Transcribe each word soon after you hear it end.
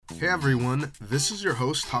Hey everyone, this is your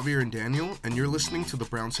host Javier and Daniel, and you're listening to the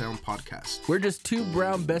Brown Sound Podcast. We're just two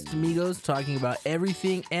brown best amigos talking about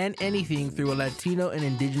everything and anything through a Latino and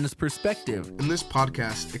Indigenous perspective. In this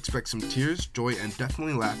podcast, expect some tears, joy, and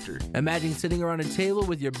definitely laughter. Imagine sitting around a table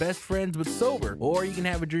with your best friends but sober, or you can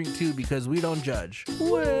have a drink too because we don't judge.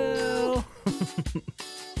 Well...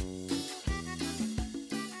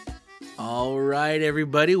 All right,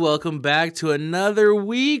 everybody, welcome back to another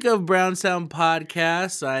week of Brown Sound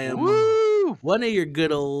Podcast. I am one of your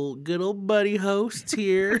good old buddy hosts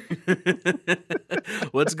here.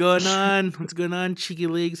 What's going on? What's going on, Cheeky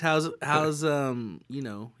Leagues? How's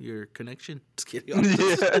your connection? Just kidding.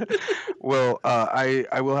 Yeah. Well,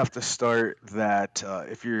 I will have to start that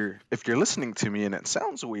if you're listening to me and it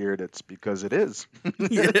sounds weird, it's because it is.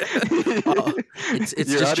 Yeah. Oh, it's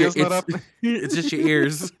Your just audio's not up? It's just your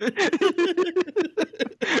ears.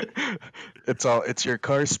 It's your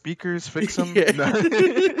car speakers. Fix them. Yeah. No.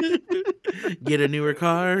 Get a newer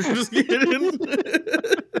car. Just kidding.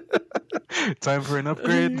 Time for an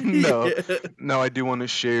upgrade? No, I do want to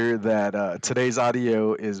share that today's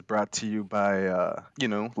audio is brought to you by,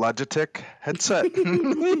 Logitech headset.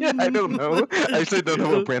 I don't know. I actually don't know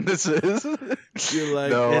what brand this is. You're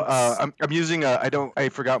like, I'm using I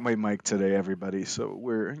forgot my mic today, everybody. So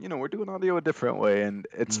we're doing audio a different way, and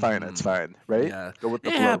it's fine. It's fine, right? Yeah. Go with the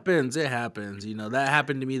It flow. happens. It happens. That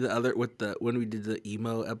happened to me when we did the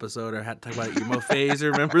emo episode, or had to talk about emo phase.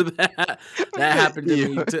 Remember that? That happened to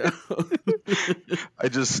me too. I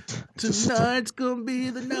just Tonight's gonna be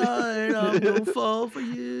the night I'm gonna fall for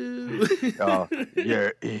you. oh,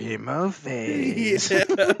 your emo face. Yeah.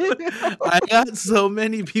 I got so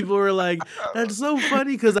many people were like, "That's so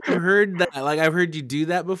funny," because I've heard that. Like, I've heard you do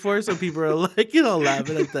that before, so people are like,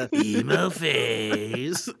 laughing at the emo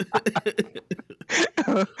face.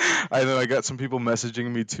 I know I got some people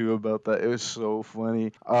messaging me too about that. It was so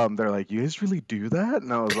funny. They're like, "You guys really do that?"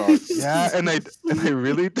 And I was like, "Yeah." And I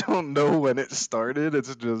really don't know when it started.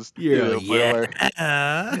 It's just Yeah.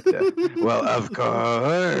 Well, of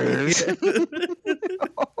course.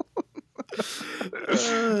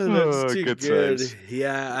 That's too good good. times.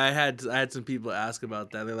 Yeah, I had some people ask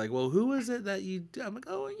about that. They're like, "Well, who was it that you?" I'm like,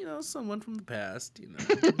 "Oh, someone from the past."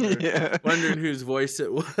 Yeah. Wondering whose voice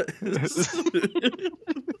it was.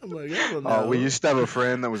 I'm like, I don't know. Oh, we used to have a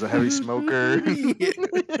friend that was a heavy smoker.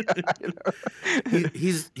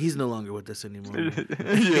 He's no longer with us anymore.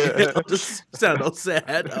 Yeah. I'll just sound all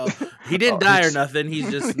sad. Oh, he didn't die or nothing. He's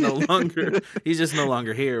just no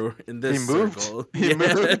longer here in this He moved. circle. He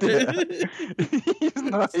moved. Yeah. He's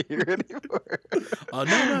not here anymore. Oh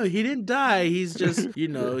no, he didn't die. He's just he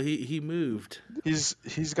moved.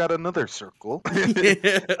 He's got another circle.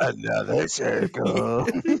 Yeah. Another circle.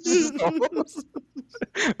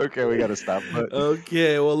 Okay, we gotta stop. But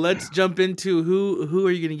Okay, well, let's jump into who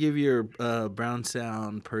are you gonna give your Brown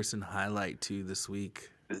Sound person highlight to this week?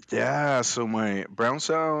 yeah, so my Brown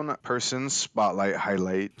Sound person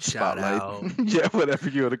highlight Shout out. yeah, whatever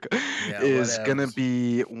you want to Yeah, is whatevs. gonna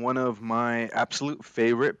be one of my absolute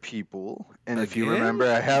favorite people. And if you Again? remember,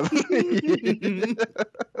 I have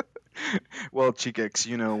well, Chicx,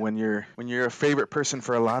 when you're a favorite person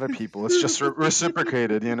for a lot of people, it's just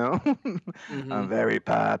reciprocated, I'm very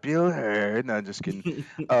popular. No, just kidding.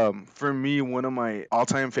 For me, one of my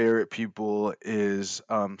all-time favorite people is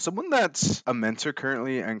someone that's a mentor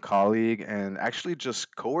currently and colleague, and actually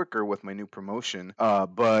just coworker with my new promotion.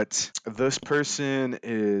 But this person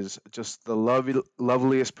is just the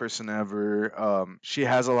loveliest person ever. She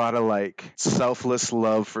has a lot of selfless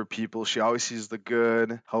love for people. She always sees the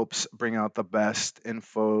good, helps bring out the best in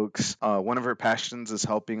folks. One of her passions is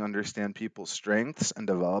helping understand people's strengths and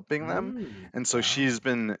developing them. And so she's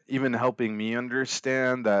been even helping me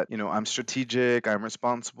understand that, I'm strategic, I'm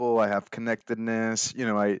responsible, I have connectedness,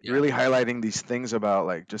 really highlighting these things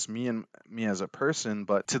about just me and me as a person.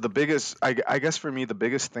 But to the biggest, I guess for me, the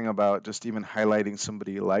biggest thing about just even highlighting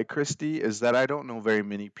somebody like Christy is that I don't know very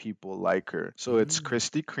many people like her. So it's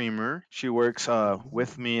Christy Creamer. She works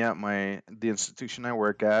with me at the institution I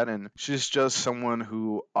work at, and she's just someone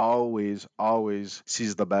who always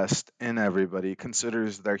sees the best in everybody,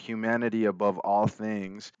 considers their humanity above all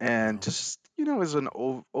things, and just is an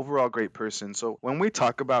overall great person. So when we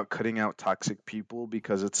talk about cutting out toxic people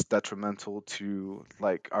because it's detrimental to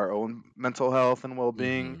our own mental health and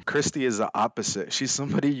well-being, Christy is the opposite. She's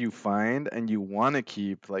somebody you find and you want to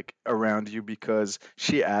keep around you because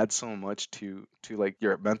she adds so much to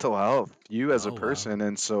your mental health, you as a person. Wow.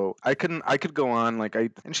 And so I could go on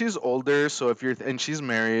and she's older, so and she's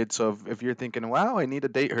married, so if you're thinking, wow, I need to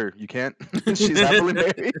date her, you can't. She's happily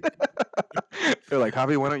married. They're like,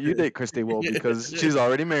 Javi, why don't you date Christy? Well, girl because she's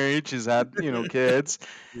already married. She's had, kids.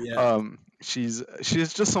 Yeah. She's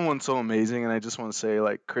just someone so amazing, and I just want to say,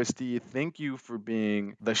 like, Christy, thank you for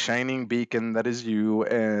being the shining beacon that is you,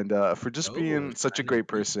 and for just Oh, being such a shining great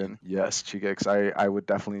beacon. person. Yes, Chigix, I would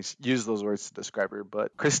definitely use those words to describe her.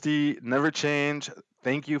 But Christy, never change.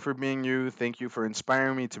 Thank you for being you. Thank you for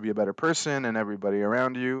inspiring me to be a better person and everybody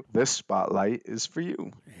around you. This spotlight is for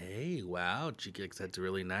you. Hey, wow, Chicx, that's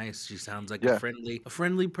really nice. She sounds like a Yeah,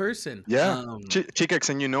 friendly person. yeah. Chigix,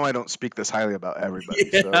 and I don't speak this highly about everybody.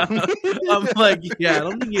 So Yeah. I'm like, yeah, I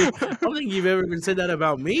don't think you've ever even said that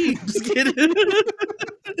about me. Just kidding.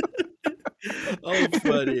 Oh,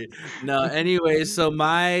 funny. No, anyway, so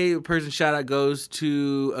my person shout out goes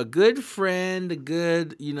to a good friend, a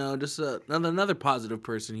good, just another positive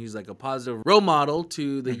person. He's like a positive role model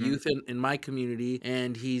to the youth in my community.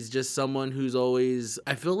 And he's just someone who's always,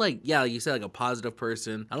 I feel like, yeah, like you said, like a positive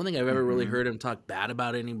person. I don't think I've ever really heard him talk bad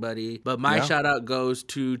about anybody. But my Yeah. shout out goes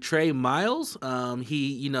to Trey Miles.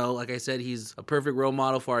 He, like I said, he's a perfect role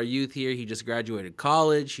model for our youth here. He just graduated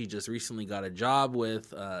college. He just recently got a job with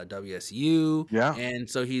WSU. Yeah. And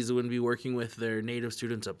so he's going to be working with their native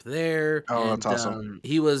students up there. Oh, And that's awesome.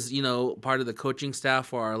 he was, part of the coaching staff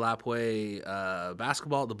for our Lapway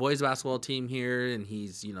basketball, the boys basketball team here. And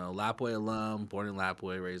he's, Lapway alum, born in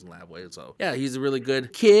Lapway, raised in Lapway. So yeah, he's a really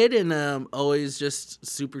good kid and always just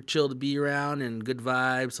super chill to be around and good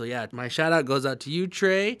vibes. So yeah, my shout out goes out to you,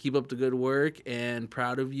 Trey. Keep up the good work and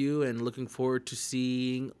proud of you and looking forward to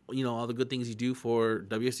seeing, all the good things you do for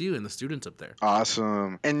WSU and the students up there.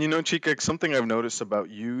 Awesome. And Chica, something I've noticed about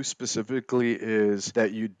you specifically is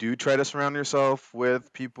that you do try to surround yourself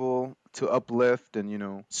with people to uplift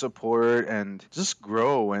and support and just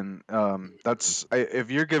grow. And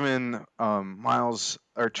if you're giving Miles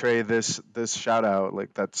or Trey this shout out,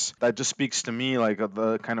 like that just speaks to me like of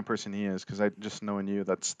the kind of person he is, because I just knowing you,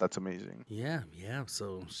 that's amazing. Yeah.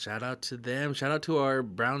 So shout out to them. Shout out to our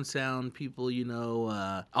Brown Sound people.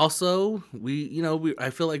 Also I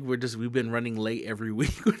feel like we've been running late every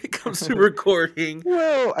week when it comes to recording.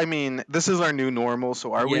 Well, I mean, this is our new normal,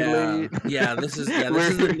 so are we late? Yeah, this is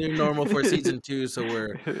the new normal for season 2.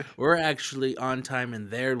 So we're actually on time and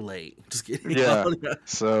they're late. Just kidding. Yeah.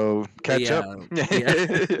 So catch up.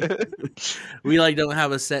 Yeah. We don't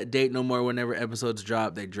have a set date no more. Whenever episodes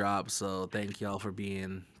drop, they drop. So thank y'all for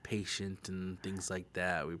being patient and things like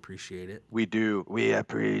that. We appreciate it. We do. We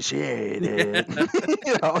appreciate it.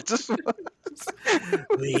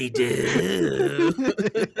 We do.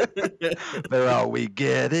 They're all, we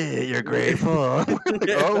get it. You're grateful.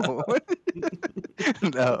 Oh.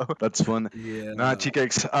 No, that's fun. Yeah. Nah,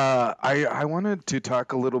 Chicx, I wanted to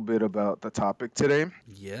talk a little bit about the topic today.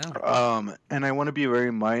 Yeah. And I want to be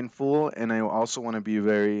very mindful, and I also want to be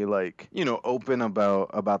very open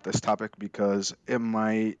about this topic, because it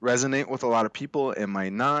might resonate with a lot of people, it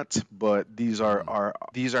might not, but these are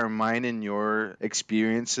mine and your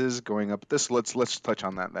experiences growing up. Let's touch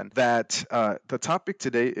on that then. That the topic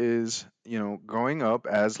today is growing up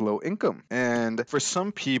as low income. And for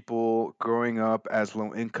some people, growing up as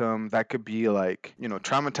low income, that could be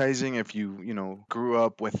traumatizing if you grew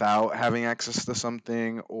up without having access to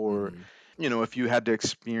something, or if you had to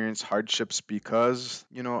experience hardships because,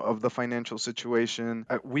 of the financial situation.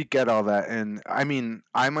 We get all that. And I mean,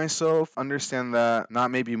 I myself understand that, not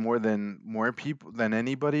maybe more people than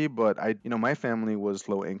anybody, but my family was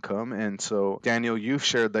low income. And so, Daniel, you've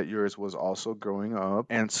shared that yours was also growing up.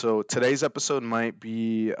 And so today's episode might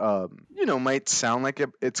be, might sound like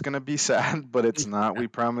it's going to be sad, but it's not. We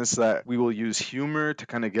promise that we will use humor to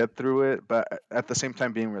kind of get through it, but at the same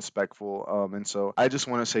time being respectful. And so I just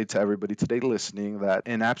want to say to everybody today listening that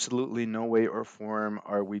in absolutely no way or form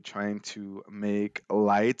are we trying to make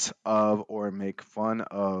light of or make fun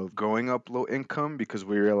of growing up low income, because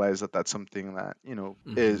we realize that that's something that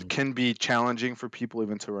can be challenging for people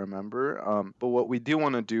even to remember. But what we do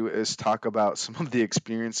want to do is talk about some of the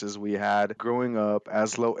experiences we had growing up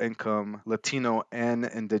as low income Latino and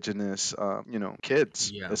indigenous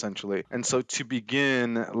kids, essentially. And so to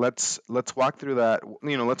begin, let's walk through that.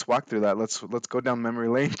 Let's go down memory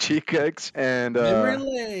lane, Chicx. And memory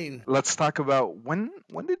lane. Let's talk about when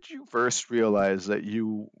did you first realize that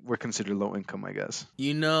you were considered low income, I guess?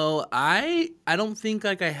 I don't think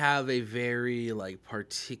I have a very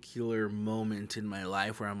particular moment in my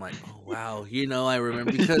life where I'm like, oh wow, I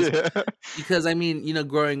remember because I mean,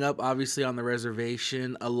 growing up obviously on the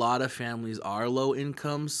reservation, a lot of families are low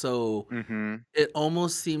income, so it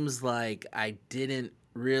almost seems like I didn't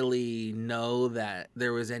really know that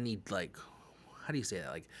there was any how do you say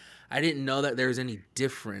that? I didn't know that there was any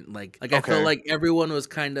different. Like I felt Okay. like everyone was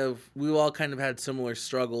we all kind of had similar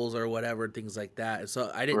struggles or whatever, things like that.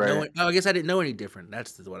 So I didn't know Right. it. Oh, I guess I didn't know any different.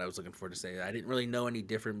 That's what I was looking for to say. I didn't really know any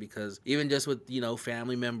different because even just with,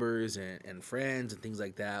 family members and friends and things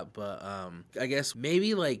like that. But I guess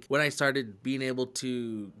maybe like when I started being able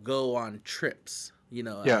to go on trips. Yeah.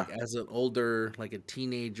 Like as an older, like a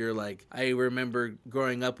teenager, like I remember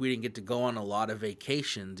growing up, we didn't get to go on a lot of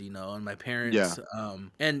vacations, and my Yeah. parents,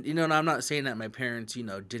 and I'm not saying that my parents,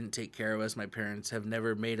 didn't take care of us. My parents have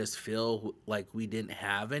never made us feel like we didn't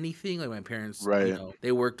have anything. Like my parents, Right.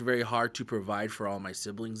 they worked very hard to provide for all my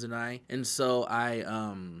siblings and I. And so I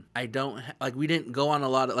don't like, we didn't go on a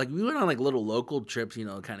lot of, like, we went on like little local trips,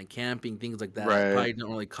 kind of camping, things like that. That Right. probably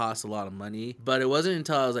don't really cost a lot of money. But it wasn't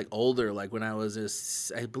until I was like older, like when I was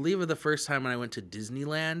I believe the first time when I went to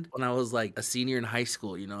Disneyland when I was like a senior in high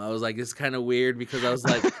school, I was like, it's kind of weird because I was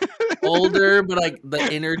like older, but like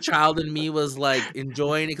the inner child in me was like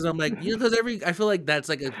enjoying it because I'm like, because I feel like that's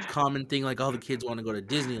like a common thing, like all the kids want to go to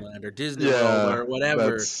Disneyland or Disney World Yeah. or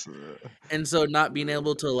whatever. That's And so not being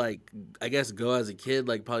able to like, I guess, go as a kid,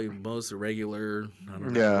 like probably most regular, I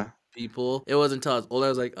don't know, yeah. people. It wasn't until I was older I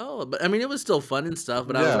was like, oh, but I mean, it was still fun and stuff.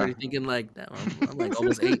 But I was Yeah. already thinking like, damn, I'm like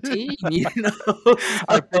almost 18, you know.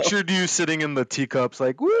 I So, pictured you sitting in the teacups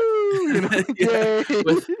like, woo, yeah, yay.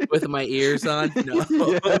 with my ears on. No,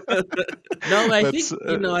 Yeah. no. I That's think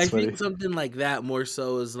I that's think funny. something like that more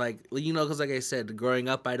so is like because like I said, growing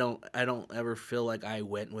up, I don't ever feel like I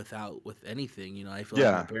went without with anything. I feel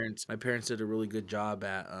like Yeah. my parents did a really good job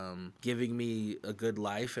at giving me a good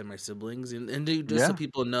life and my siblings, and just so Yeah.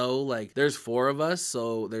 people know, like there's four of us,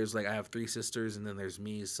 so there's like I have three sisters and then there's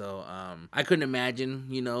me. So I couldn't imagine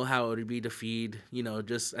how it would be to feed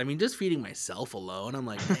just feeding myself alone. I'm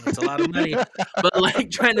like, dang, it's a lot of money. But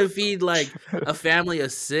like trying to feed like a family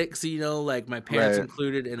of six, like my parents Right.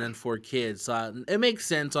 included, and then four kids. So it makes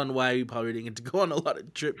sense on why we probably didn't get to go on a lot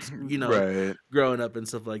of trips, Right. growing up and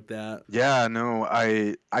stuff like that. Yeah, no,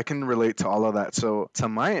 I can relate to all of that. So to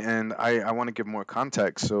my end, I want to give more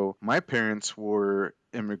context. So my parents were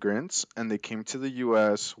immigrants and they came to the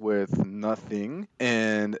US with nothing,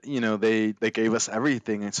 and they gave us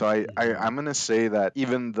everything. And so I'm gonna say that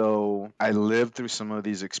even though I lived through some of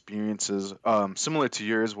these experiences similar to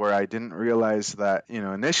yours where I didn't realize that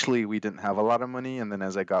initially we didn't have a lot of money, and then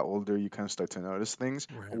as I got older you kind of start to notice things.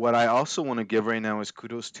 Right. What I also want to give right now is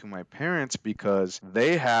kudos to my parents because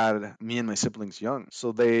they had me and my siblings young.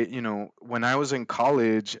 So they, when I was in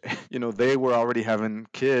college, they were already having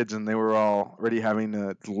kids and they were already having to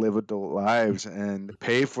live adult lives and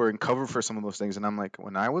pay for and cover for some of those things. And I'm like,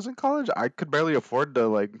 when I was in college, I could barely afford to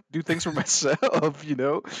like do things for myself.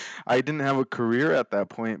 I didn't have a career at that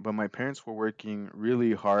point, but my parents were working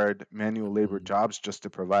really hard manual labor Mhm. jobs just to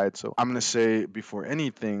provide. So I'm going to say before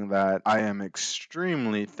anything that I am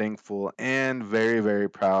extremely thankful and very, very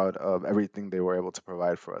proud of everything they were able to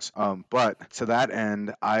provide for us. But to that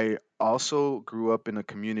end, I also grew up in a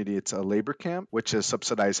community. It's a labor camp, which is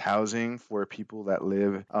subsidized housing for people that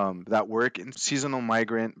live, that work in seasonal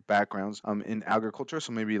migrant backgrounds in agriculture.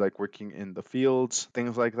 So maybe like working in the fields,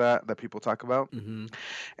 things like that people talk about. Mhm.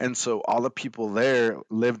 And so all the people there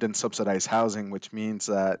lived in subsidized housing, which means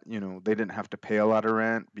that, they didn't have to pay a lot of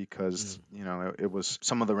rent because, Mhm. it was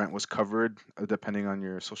some of the rent was covered depending on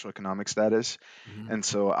your socioeconomic status. Mhm. And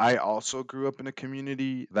so I also grew up in a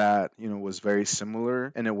community that, was very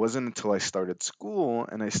similar. And it wasn't until I started school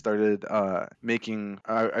and I started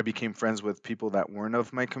I became friends with people that weren't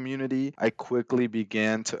of my community. I quickly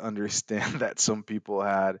began to understand that some people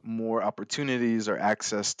had more opportunities or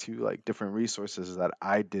access to like different resources that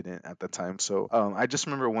I didn't at the time. So I just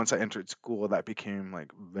remember once I entered school, that became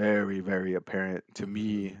like very, very apparent to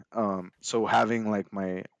me. Mhm. So having like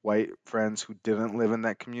my white friends who didn't live in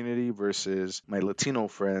that community versus my Latino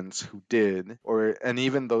friends who did, and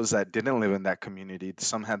even those that didn't live in that community,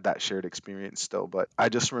 some had that shared experience still. But I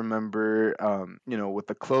just remember, with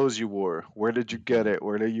the clothes you wore, where did you get it?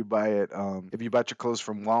 Where did you buy it? If you bought your clothes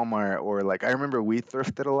from Walmart, or like I remember we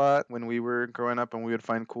thrifted a lot when we were growing up, and we would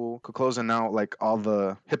find cool clothes. And now like all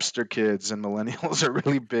the hipster kids and millennials are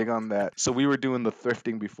really big on that. So we were doing the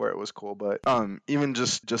thrifting before it was cool. But even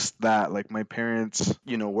just that, like my parents,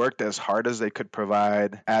 worked as hard as they could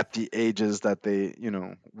provide at the ages that they,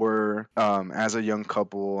 were as a young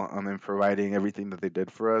couple, and providing everything that they did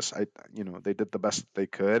for us. They did the best that they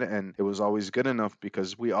could, and it was always good enough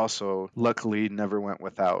because we also luckily never went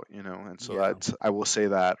without, and so Yeah. I will say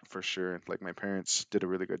that for sure. Like my parents did a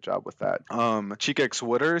really good job with that. Chikex,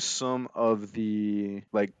 what are some of the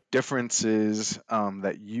like differences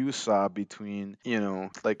that you saw between,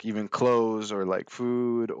 like even clothes or like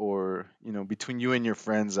food, or between you and your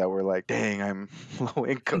friends that were like, dang, I'm low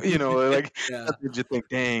income, like Yeah. what did you think,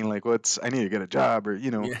 dang, like I need to get a job, or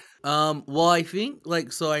Yeah. Well, I think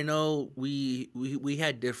like so I know we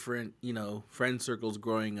had different, friend circles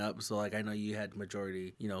growing up. So like I know you had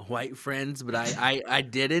majority, white friends, but I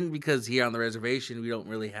didn't, because here on the reservation we don't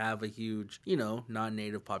really have a huge,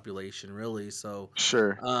 non-native population really.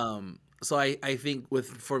 Sure. So I think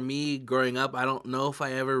for me growing up, I don't know if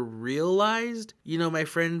I ever realized, my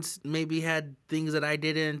friends maybe had things that I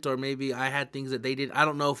didn't, or maybe I had things that they didn't. I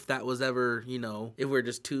don't know if that was ever, if we're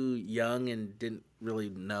just too young and didn't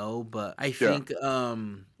really know. But I Yeah. think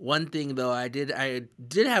one thing though, I did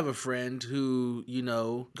have a friend who,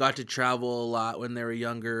 got to travel a lot when they were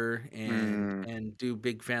younger, and do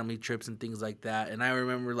big family trips and things like that. And I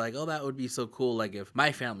remember like, oh, that would be so cool, like if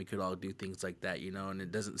my family could all do things like that, and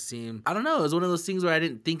it doesn't seem, I don't know, it was one of those things where I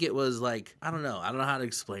didn't think it was like, I don't know how to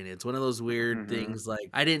explain it. It's one of those weird things, like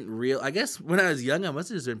I guess when I was young I must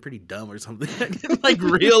have just been pretty dumb or something. I didn't like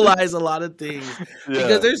realize a lot of things,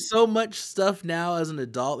 because there's so much stuff now as an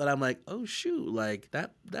adult that I'm like, oh shoot, like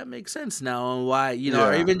that makes sense now, and why,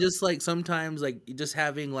 or even just like sometimes like just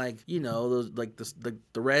having like, those like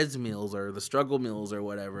the res meals or the struggle meals or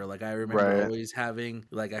whatever. Like I remember always having,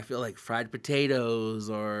 like, I feel like fried potatoes,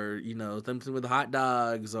 or something with hot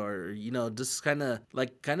dogs, or just kind of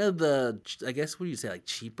the, I guess, what do you say, like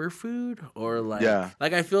cheaper food, or like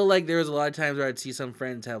I feel like there was a lot of times where I'd see some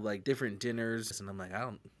friends have like different dinners, and I'm like, I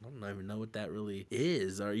don't even know what that really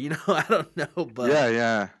is, or I don't know. But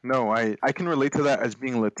yeah. No, I can relate to that as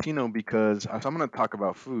being Latino, because so I'm going to talk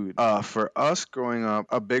about food. For us growing up,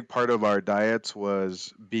 a big part of our diets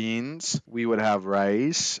was beans. We would have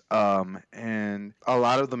rice, and a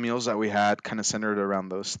lot of the meals that we had kind of centered around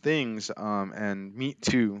those things, and meat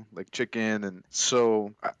too, like chicken. And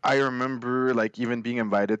so I remember like even being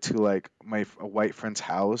invited to like a white friend's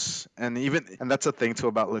house, and that's a thing too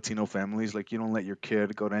about Latino families. Like you don't let your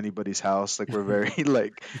kid go to anybody's house. Like we're very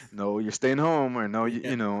like, no, you're staying home, or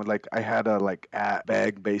no, like I had a like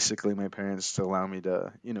beg basically my parents to allow me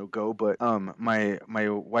to go. But my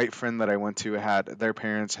white friend that I went to, had their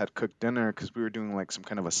parents had cooked dinner, because we were doing like some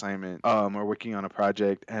kind of assignment, or working on a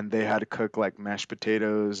project, and they had to cook like mashed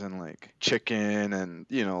potatoes and like chicken, and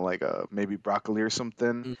like maybe broccoli or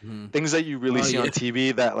something, things that you really see on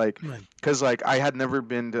TV, that like, because like I had never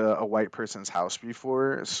been to a white person's house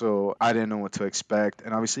before, so I didn't know what to expect.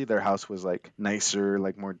 And obviously their house was like nicer,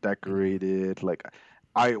 like more decorated. Like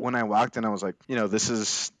when I walked in, I was like, this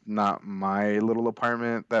is not my little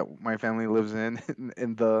apartment that my family lives in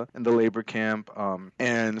in the labor camp.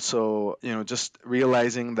 And so just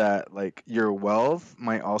realizing that like your wealth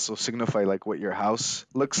might also signify like what your house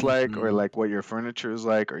looks like, or like what your furniture is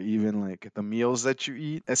like, or even like the meals that you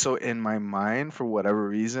eat. And so in my mind, for whatever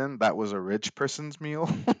reason, that was a rich person's meal.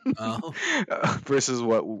 Versus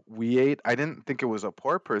what we ate. I didn't think it was a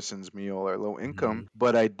poor person's meal or low income,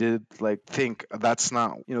 but I did like think that's not,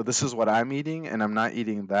 this is what I'm eating, and I'm not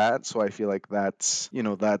eating that. So I feel like that's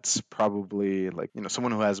probably like,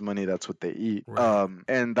 someone who has money, that's what they eat.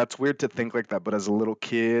 And that's weird to think like that, but as a little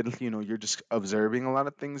kid, you're just observing a lot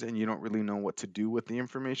of things, and you don't really know what to do with the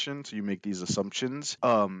information, so you make these assumptions.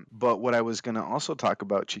 But what I was gonna also talk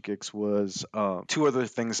about, Chikix, was two other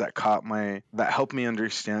things that helped me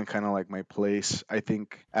understand kind of like my place, I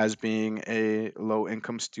think, as being a low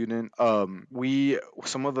income student.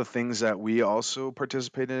 Some of the things that we also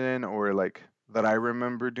participated in, or like that I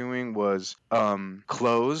remember doing, was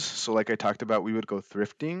clothes. So like I talked about, we would go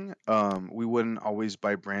thrifting. We wouldn't always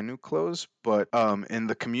buy brand new clothes, but in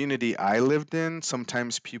the community I lived in,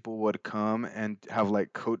 sometimes people would come and have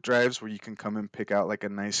like coat drives where you can come and pick out like a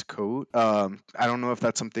nice coat. I don't know if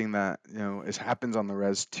that's something that happens on the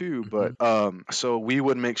res too, but so we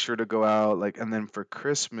would make sure to go out, like, and then for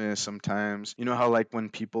Christmas sometimes, how like when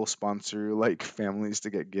people sponsor like families to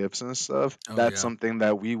get gifts and stuff, that's something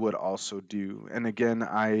that we would also do. And again,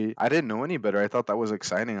 I didn't know any better. I thought that was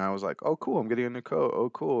exciting. I was like, oh cool, I'm getting a new coat.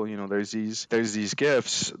 Oh cool, there's these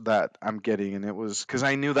gifts that I'm getting. And it was because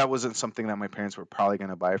I knew that wasn't something that my parents were probably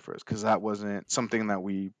going to buy for us, because that wasn't something that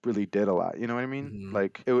we really did a lot, you know what I mean?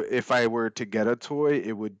 Like if I were to get a toy,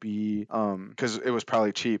 it would be because it was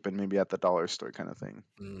probably cheap and maybe at the dollar store kind of thing.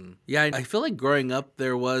 Yeah, I feel like growing up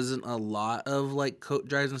there wasn't a lot of like coat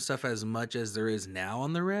drives and stuff as much as there is now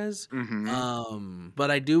on the res.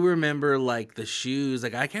 But I do remember like like the shoes,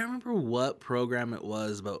 like I can't remember what program it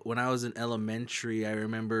was, but when I was in elementary, I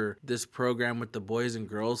remember this program with the Boys and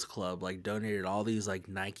Girls Club like donated all these like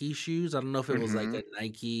Nike shoes. I don't know if it was like Mm-hmm. a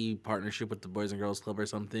Nike partnership with the Boys and Girls Club or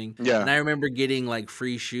something. And Yeah. I remember getting like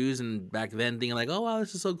free shoes, and back then thinking like, oh wow,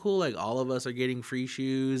 this is so cool. Like all of us are getting free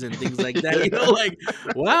shoes and things like that. You know, Yeah. like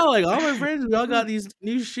wow, like all my friends, we all got these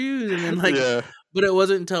new shoes, and then like Yeah. but it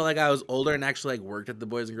wasn't until like I was older and actually like worked at the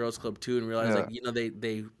Boys and Girls Club too, and realized like Yeah.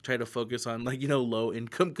 they try to focus on like low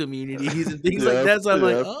income communities and things like Yep. that. So I'm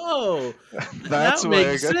like, Yep. oh, That's that why I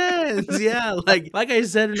makes got. sense. Yeah, like I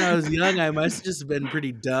said when I was young, I must have just been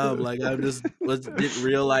pretty dumb. Like I just didn't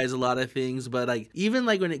realize a lot of things. But like even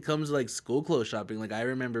like when it comes to like school clothes shopping, like I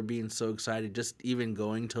remember being so excited just even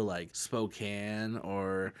going to like Spokane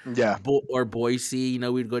or Yeah. Boise. You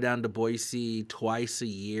know, we'd go down to Boise twice a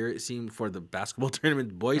year, it seemed, for the basketball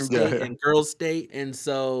tournament, boys state Yeah. and girls state. And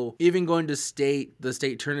so even going to the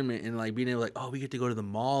state tournament and like being able like, oh, we get to go to the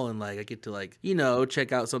mall and like I get to like,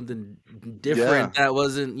 check out something different Yeah. that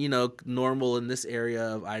wasn't, normal in this area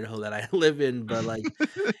of Idaho that I live in. But like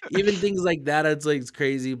even things like that, it's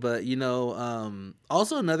crazy. But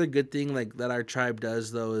also another good thing like that our tribe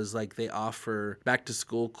does though is like they offer back to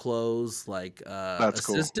school clothes like That's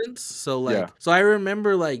cool. assistance. So like Yeah. so I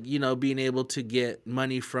remember like being able to get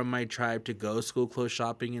money from my tribe to go school clothes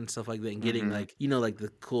shopping and stuff like that, and getting Mm-hmm. like like the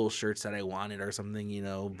cool shirts that I wanted or something.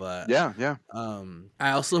 But Yeah. Yeah.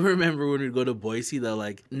 I also remember when we'd go to Boise though,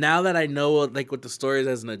 like now that I know like what the story is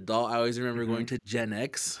as an adult, I always remember Mm-hmm. going to Gen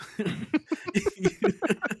X.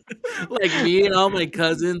 Like me and all my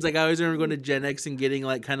cousins, like I always remember going to Gen X and getting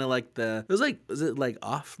like kind of like was it like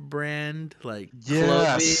off-brand like clothing,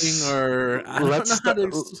 Yes. or I don't know Let's how start.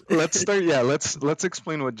 to Let's start. Yeah, let's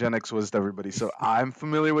explain what Gen X was to everybody. So I'm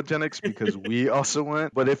familiar with Gen X because we also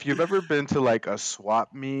went. But if you've ever been to like a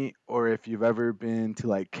swap meet, or if you've ever been to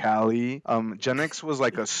like Cali, Gen X was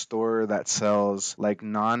like a store that sells like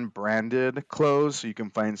non-branded clothes. So you can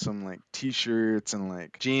find some like T-shirts and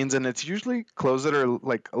like jeans, and it's usually clothes that are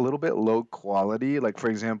like a little bit low quality. Like for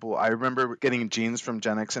example, I remember getting jeans from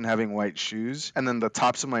Gen X and having white shoes, and then the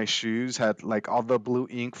tops of my shoes had like all the blue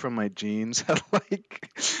ink from my jeans had like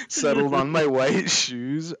settled on my white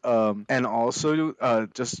shoes. And also,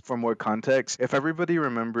 just for more context, if everybody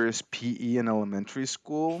remembers PE in elementary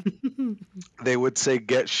school, they would say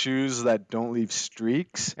get shoes that don't leave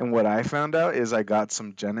streaks. And what I found out is I got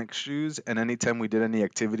some Gen X shoes, and anytime we did any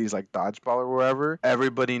activities like dodgeball or wherever,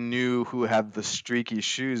 everybody knew who had the streaky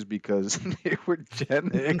shoes because they were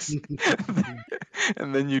Gen X.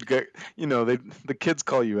 And then you'd get, the kids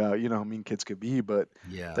call you out. You know how mean kids could be, but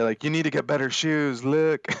yeah. they're like, you need to get better shoes,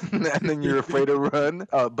 look. And then you're afraid to run.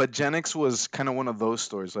 But Gen X was kind of one of those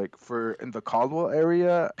stores. Like in the Caldwell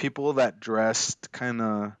area, people that dressed kind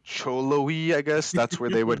of cholo-y, I guess, that's where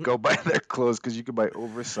they would go buy their clothes, because you could buy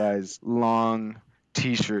oversized, long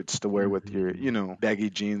T-shirts to wear with your, baggy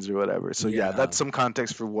jeans or whatever. So yeah, Yeah. that's some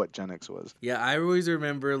context for what Gen X was. Yeah, I always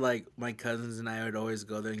remember like my cousins and I would always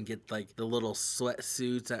go there and get like the little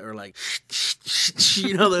sweatsuits that were like,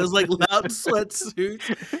 those like loud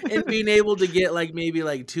sweatsuits, and being able to get like maybe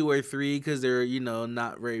like 2 or 3 because they're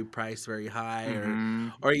not very priced very high, Mm-hmm.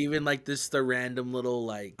 or even like the random little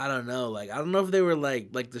like I don't know if they were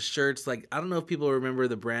like the shirts, like I don't know if people remember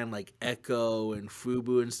the brand like Echo and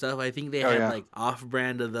Fubu and stuff. I think they Oh, had yeah. like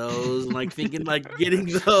off-brand of those, and like thinking like getting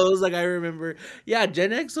those. Like I remember, yeah,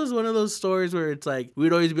 Gen X was one of those stores where it's like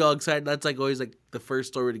we'd always be all excited. That's like always like the first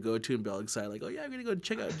store to go to and be all excited, like, oh yeah, I'm gonna go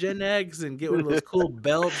check out Gen X and get one of those cool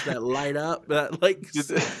belts that light up, that like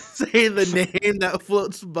say the name that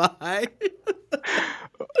floats by.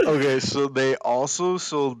 Okay, so they also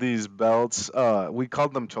sold these belts. We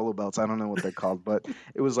called them cholo belts. I don't know what they're called, but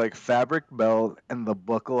it was like fabric belt, and the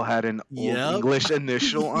buckle had an old Yep. English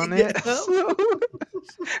initial on it. Yep.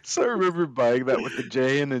 So I remember buying that with a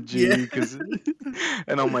J and a G, Yeah.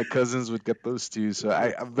 and all my cousins would get those too. So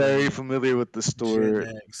I'm very familiar with the store.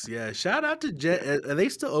 Gen X, yeah. Shout out to Gen. Are they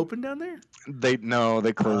still open down there? They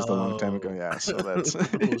closed a long time ago. Oh. Yeah, so that's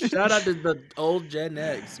Well, shout out to the old Gen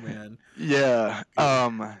X, man. yeah.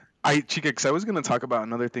 Chica, because I was going to talk about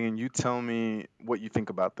another thing, and you tell me what you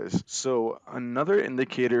think about this. So, another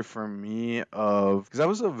indicator for me because I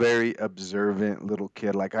was a very observant little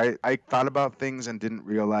kid. Like, I thought about things and didn't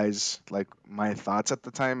realize, like, my thoughts at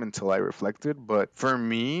the time until I reflected. But for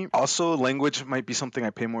me, also, language might be something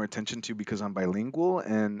I pay more attention to because I'm bilingual,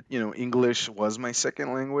 and, English was my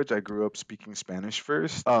second language. I grew up speaking Spanish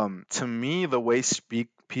first. To me, the way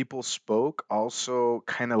people spoke also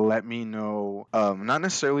kind of let me know, not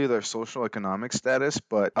necessarily their their social economic status,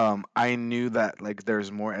 but I knew that like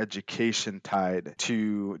there's more education tied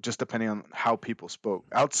to just depending on how people spoke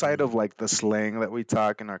outside of like the slang that we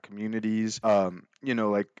talk in our communities.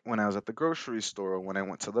 Like when I was at the grocery store, when I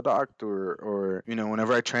went to the doctor, or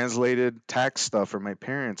whenever I translated tax stuff for my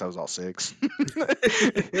parents, I was all six.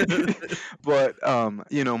 But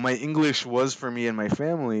my English was for me and my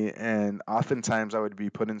family, and oftentimes I would be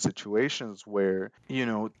put in situations where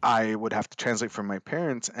I would have to translate for my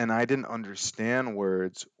parents, and I didn't understand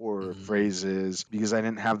words or phrases because I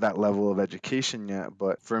didn't have that level of education yet.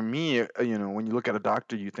 But for me, when you look at a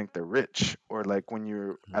doctor, you think they're rich, or like when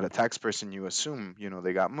you're at a tax person, you assume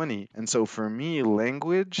they got money. And so for me,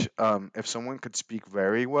 language, if someone could speak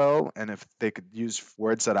very well and if they could use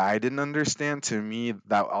words that I didn't understand, to me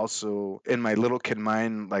that also in my little kid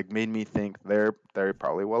mind like made me think they're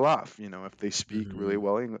probably well off. If they speak really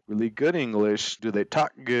well, really good English, do they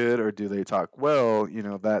talk good or do they talk well?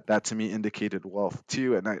 That to me indicated wealth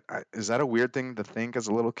too. And I is that a weird thing to think as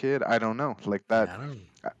a little kid? I don't know. Like that. Yeah, I don't.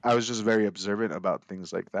 I was just very observant about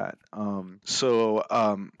things like that.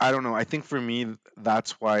 I don't know. I think for me,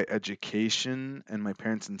 that's why education and my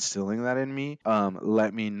parents instilling that in me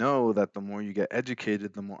let me know that the more you get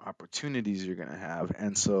educated, the more opportunities you're gonna have.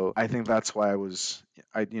 And so I think that's why I was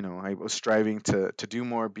striving to do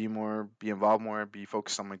more, be involved more, be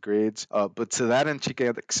focused on my grades. But to that end,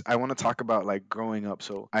 Chica, I want to talk about like growing up.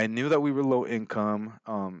 So I knew that we were low income.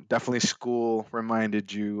 Definitely school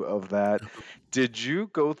reminded you of that. Did you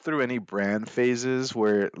go through any brand phases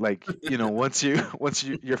where like once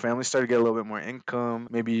your family started to get a little bit more income,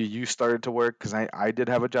 maybe you started to work? Because I did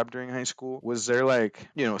have a job during high school. Was there like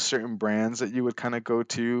certain brands that you would kind of go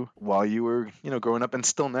to while you were growing up, and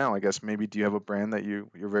still now, I guess? Maybe do you have a brand that you're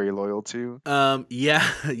very loyal to?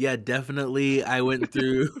 Yeah, yeah, definitely. I went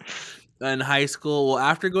through in high school. Well,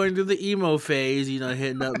 after going through the emo phase,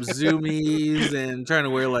 hitting up Zoomies and trying to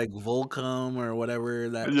wear like Volcom or whatever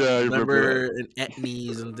that. Yeah, I remember Remember, and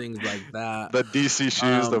Etnies and things like that. the DC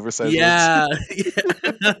shoes, the oversized Yeah,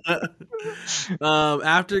 yeah.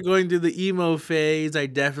 After going through the emo phase, I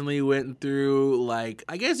definitely went through like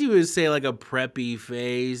I guess you would say like a preppy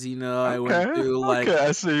phase. I ones. went Okay, through like okay,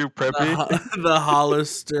 I see you preppy. the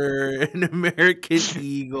Hollister and American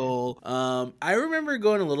Eagle. I remember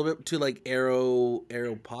going a little bit to like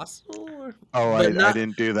Aeropostale, Oh, I but not.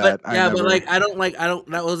 didn't do But that. I yeah, but never. like I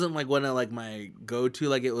don't. That wasn't like one of like my go to.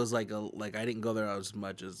 Like it was like I didn't go there as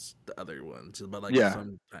much as the other ones. But like Yeah,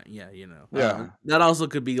 some yeah, yeah. that also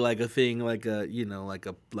could be like a thing, like a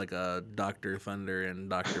like a Dr. Thunder and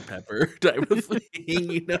Dr. Pepper type of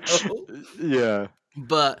thing. Yeah.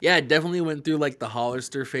 But yeah, I definitely went through like the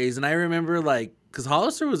Hollister phase, and I remember like because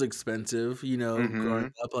Hollister was expensive, growing Mm-hmm.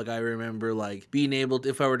 up. Like I remember like being able to,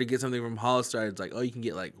 if I were to get something from Hollister, it's like, oh, you can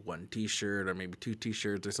get like one T-shirt or maybe two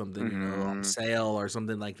T-shirts or something, on Mm-hmm. sale or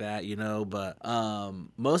something like that, But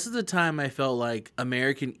most of the time, I felt like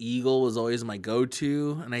American Eagle was always my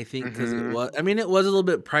go-to, and I think because Mm-hmm. it was a little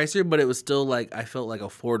bit pricier, but it was still like I felt like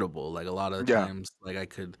affordable. Like a lot of the Yeah. times, like I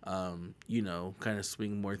could, kind of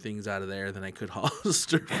swing more things out of there than I could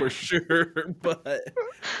Hollister for sure. But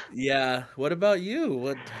yeah, what about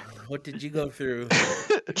you? What did you go through?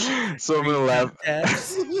 So I'm gonna Repeat laugh.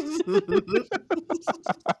 tax?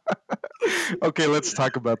 Okay, let's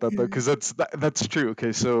talk about that though, because that's true.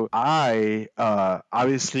 Okay, so I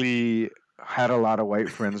obviously had a lot of white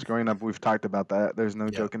friends growing up. We've talked about that. There's no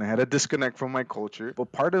Yeah. joking. I had a disconnect from my culture,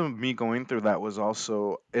 but part of me going through that was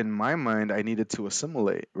also in my mind I needed to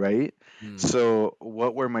assimilate, right? Mm, So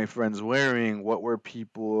what were my friends wearing? What were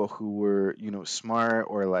people who were smart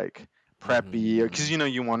or like preppy? Because mhm, you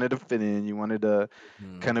wanted to fit in, you wanted to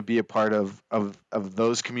mhm, kind of be a part of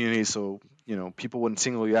those communities, so people wouldn't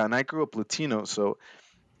single you out. And I grew up Latino, so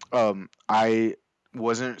I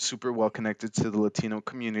wasn't super well connected to the Latino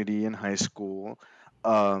community in high school,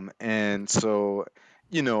 and so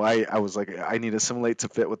I was like, I need to assimilate to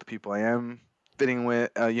fit with the people I am fitting with,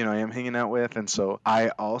 I am hanging out with. And so I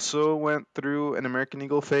also went through an American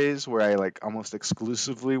Eagle phase where I like almost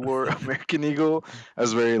exclusively wore American Eagle. I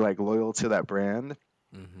was very like loyal to that brand.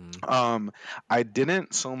 mhm, um, I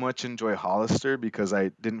didn't so much enjoy Hollister because I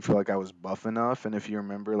didn't feel like I was buff enough. And if you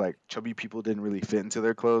remember, like chubby people didn't really fit into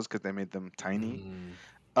their clothes because they made them tiny. mhm,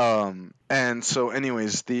 And so,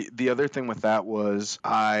 anyways, the other thing with that was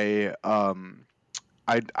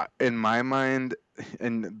in my mind,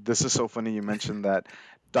 and this is so funny you mentioned that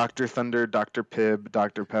Dr. Thunder, Dr. Pibb,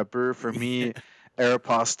 Dr. Pepper. For me,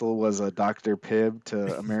 Aeropostale was a Dr. Pibb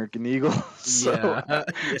to American Eagle. So, Yeah.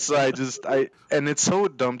 Yeah. so and it's so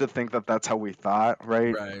dumb to think that that's how we thought,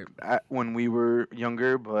 right? Right. When we were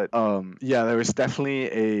younger, but yeah, there was definitely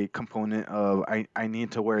a component of I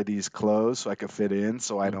need to wear these clothes so I could fit in,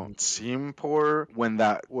 so I Mhm. don't seem poor. When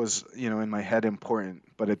that was, in my head important,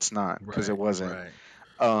 but it's not because it Right. wasn't. Right.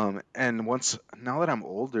 And now that I'm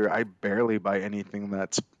older, I barely buy anything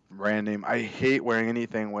that's brand name. I hate wearing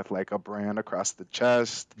anything with like a brand across the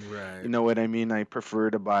chest. You Right. know what I mean? I prefer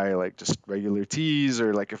to buy like just regular tees,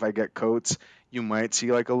 or like if I get coats, you might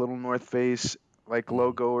see like a little North Face like Mhm.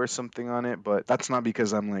 logo or something on it, but that's not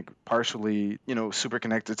because I'm like partially, super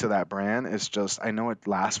connected to that brand. It's just I know it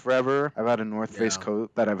lasts forever. I've had a North Face Yeah.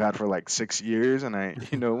 coat that I've had for like 6 years, and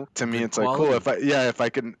to me Good it's like cool quality. if I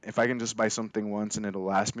can just buy something once and it'll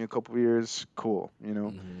last me a couple of years, cool.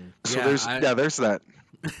 So Yeah. there's that.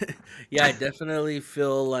 Yeah, I definitely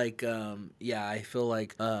feel like yeah, I feel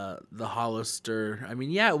like the Hollister. I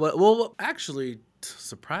mean, yeah, well actually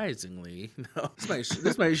surprisingly, no,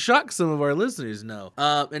 this might shock some of our listeners. No,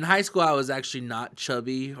 in high school I was actually not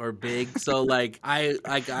chubby or big, so like I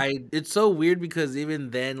it's so weird because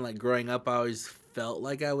even then, like growing up, I always felt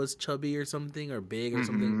like I was chubby or something or big or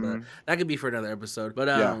something, but Hmm. that could be for another episode. But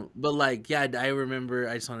Yeah. like yeah, I remember.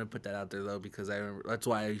 I just wanted to put that out there though because I remember that's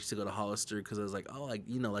why I used to go to Hollister because I was like, oh, like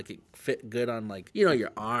like it fit good on like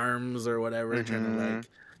your arms or whatever, Hmm.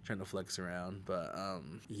 trying to flex around. But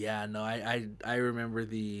yeah, no, I remember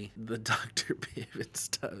the Dr. Pibb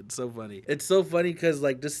stuff. It's so funny. It's so funny because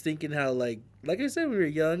like just thinking how like I said, we were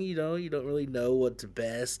young, you don't really know what's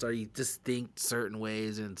best, or you just think certain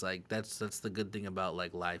ways, and it's like that's the good thing about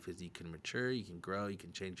like life is you can mature, you can grow, you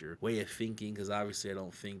can change your way of thinking. Because obviously, I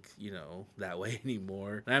don't think that way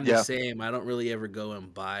anymore. And I'm the Yeah. same. I don't really ever go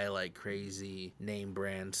and buy like crazy name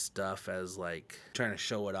brand stuff as like trying to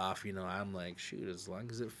show it off. I'm like, shoot, as long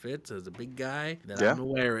as it fits, as a big guy, then I'm Yeah. gonna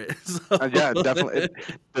wear it. Yeah, definitely.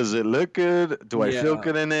 Does it look good? Do I feel Yeah.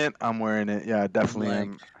 good in it? I'm wearing it. Yeah, I'm definitely like,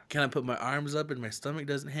 am. can I put my arms up and my stomach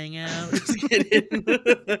doesn't hang out? Just kidding.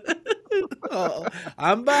 Oh,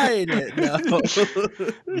 I'm buying it. No.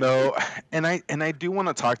 No, and I do want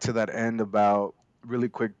to talk to that end about really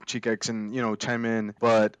quick, Chikex, and chime in.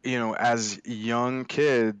 But as young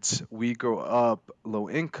kids, we grow up low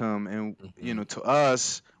income, and Mhm. to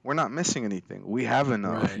us, we're not missing anything. We have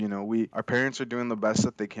enough. Right. We our parents are doing the best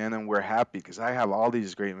that they can, and we're happy because I have all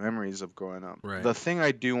these great memories of growing up. Right. The thing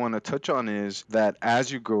I do want to touch on is that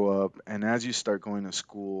as you grow up and as you start going to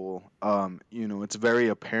school, it's very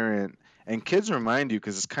apparent, and kids remind you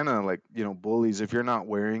because it's kind of like bullies. If you're not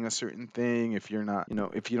wearing a certain thing, if you're not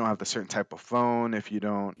if you don't have the certain type of phone, if you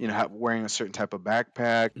don't have wearing a certain type of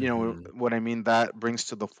backpack, Mhm. what I mean, that brings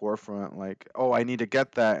to the forefront like, oh, I need to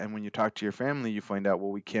get that. And when you talk to your family, you find out,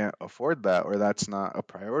 well, we can't afford that, or that's not a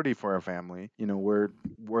priority for our family.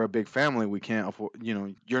 We're a big family, we can't afford,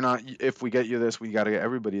 you're not, if we get you this, we got to get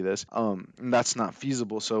everybody this, and that's not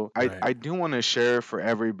feasible. So i Right. i do want to share for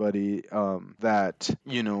everybody, that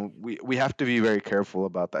we have to be very careful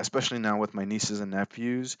about that, especially now with my nieces and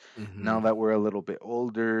nephews. Now Mhm. that we're a little bit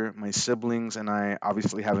older, my siblings and I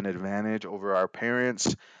obviously have an advantage over our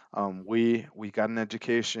parents. We got an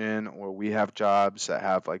education, or we have jobs that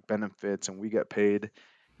have like benefits, and we get paid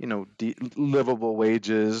livable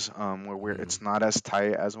wages, where Mhm. it's not as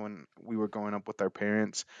tight as when we were growing up with our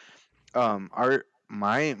parents. Our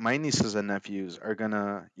my nieces and nephews are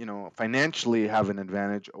gonna financially have an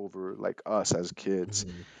advantage over like us as kids,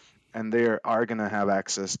 Mhm. and they are gonna have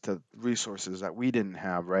access to resources that we didn't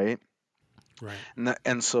have, right? Right.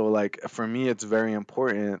 And so like for me, it's very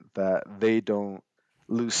important that they don't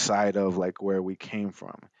lose sight of like where we came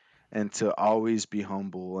from, and to always be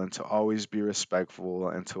humble, and to always be respectful,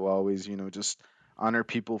 and to always just honor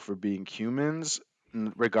people for being humans,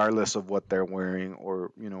 regardless of what they're wearing,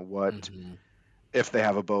 or what, Mhm. if they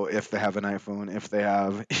have a boat, if they have an iPhone, if they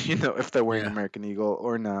have, if they're wearing Yeah. American Eagle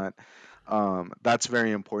or not. That's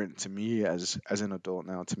very important to me as an adult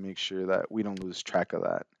now, to make sure that we don't lose track of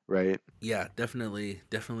that, right? Yeah, definitely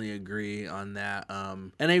agree on that.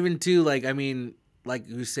 And even too, like, I mean, like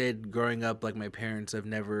you said, growing up, like my parents I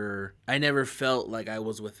never felt like I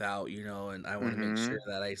was without, and I want to make sure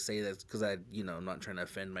Mm-hmm. that I say that because I'm not trying to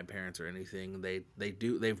offend my parents or anything.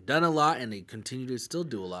 They've done a lot and they continue to still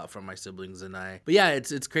do a lot for my siblings and I. But yeah,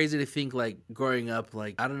 it's crazy to think like growing up,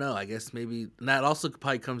 like I don't know, I guess maybe and that also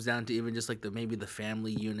probably comes down to even just like maybe the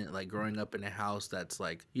family unit, like growing up in a house that's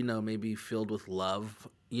like maybe filled with love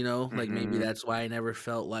You know, like maybe Mm-hmm. that's why I never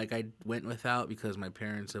felt like I went without, because my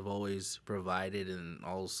parents have always provided and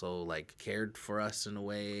also like cared for us in a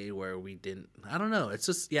way where we didn't. I don't know. It's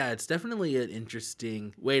just, yeah, it's definitely an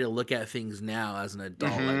interesting way to look at things now as an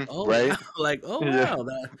adult. Like, Mm-hmm. oh wow, Right? like, oh Yeah. wow,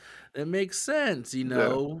 that makes sense, you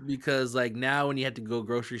Yeah. know, because like now when you have to go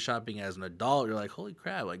grocery shopping as an adult, you're like, holy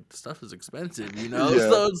crap, like stuff is expensive, you know? Yeah.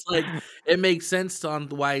 So it's like it makes sense on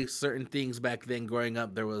why certain things back then growing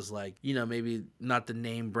up there was like, you know, maybe not the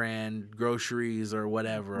name brand groceries or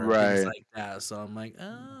whatever, or things Right. like that. So I'm like,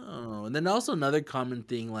 oh. And then also another common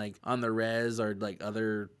thing like on the res or like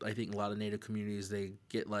other, I think a lot of native communities, they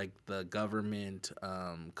get like the government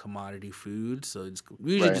commodity food. So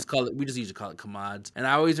we usually Right. just call it, we just usually call it commods. And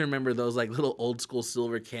I always remember those like little old school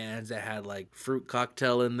silver cans that had like fruit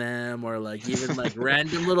cocktail in them, or like even like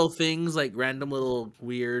random little things, like random little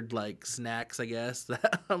weird like snacks, I guess.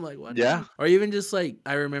 That I'm like, what Yeah. is? Or even just like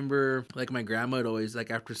I remember like my grandma would always like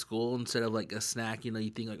after school, instead of like a snack, you know, you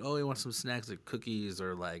think like, oh, you want some snacks like cookies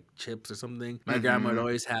or like chips or something. My grandma would Mm-hmm.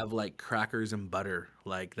 always have like crackers and butter.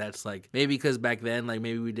 Like that's like maybe because back then like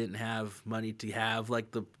maybe we didn't have money to have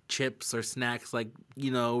like the chips or snacks like,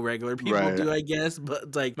 you know, regular people Right. do, I guess. But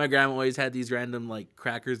it's like my grandma always had these random like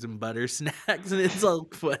crackers and butter snacks, and it's so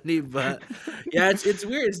funny. But yeah, it's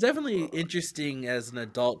weird. It's definitely interesting as an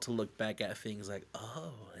adult to look back at things like,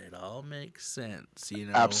 oh, it all makes sense, you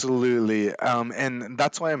know. Absolutely. And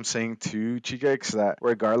that's why I'm saying too, Chigeks, that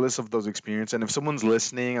regardless of those experiences, and if someone's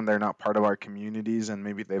listening and they're not part of our communities and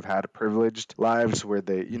maybe they've had privileged lives where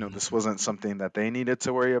they, this wasn't something that they needed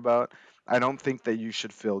to worry about, I don't think that you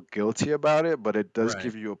should feel guilty about it, but it does Right.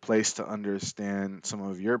 give you a place to understand some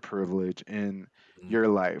of your privilege in Mm. your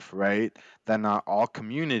life, right? That not all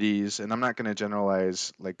communities, and I'm not going to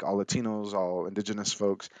generalize like all Latinos, all indigenous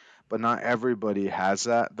folks, but not everybody has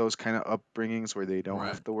those kind of upbringings where they don't Right.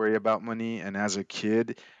 have to worry about money. And as a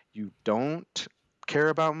kid, you don't care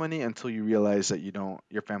about money until you realize that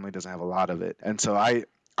your family doesn't have a lot of it. And so I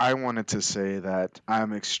wanted to say that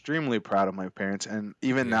I'm extremely proud of my parents, and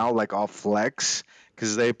even Yeah. now, like, I'll flex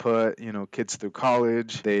because they put kids through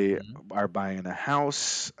college. They Hmm. are buying a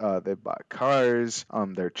house. They bought cars.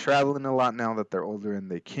 They're traveling a lot now that they're older and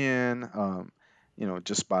they can.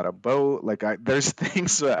 Just bought a boat. Like, there's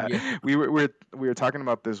things that Yeah. we were talking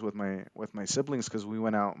about this with my siblings because we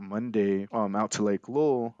went out Monday out to Lake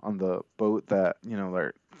Lowell on the boat that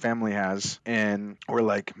their family has, and we're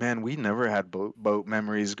like, man, we never had boat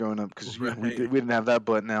memories growing up because Right. we didn't have that,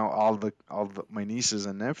 but now all the my nieces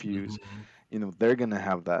and nephews, Hmm. they're gonna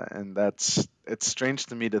have that, and it's strange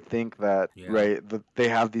to me to think that, Yeah. right, that they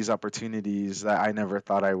have these opportunities that I never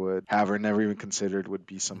thought I would have or never even considered would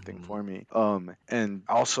be something Hmm. for me. And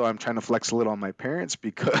also I'm trying to flex a little on my parents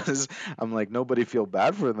because I'm like, nobody feel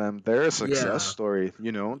bad for them. They're a success Yeah. story.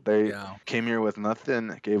 They Yeah. came here with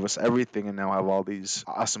nothing, gave us everything, and now have all these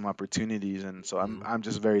awesome opportunities. And so I'm Mhm. I'm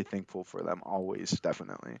just very thankful for them always,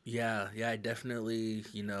 definitely. Yeah, yeah, I definitely,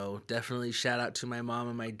 you know, definitely shout out to my mom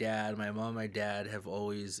and my dad. My mom and my dad have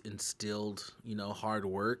always instilled, you know, hard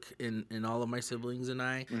work in all of my siblings and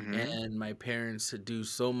I. Hmm. And my parents do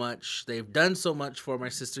so much. They've done so much for my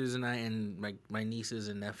sisters and I and my nieces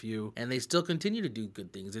and nephew, and they still continue to do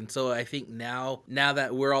good things. And so I think now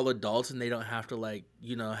that we're all adults and they don't have to like,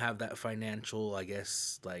 you know, have that financial, I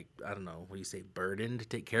guess, like, I don't know, what do you say, burden to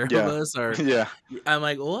take care of Yeah. us, or Yeah. I'm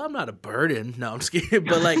like, well, I'm not a burden. No, I'm just kidding.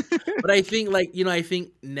 But like, but I think like, you know, I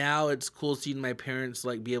think now it's cool seeing my parents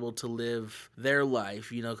like be able to live their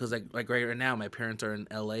life, you know, because like right now my parents are in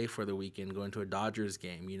LA for the weekend going to a Dodgers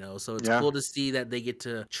game, you know, so it's Yeah. cool to see that they get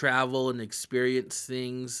to travel and experience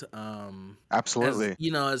things. As Absolutely.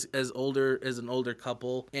 you know, as an older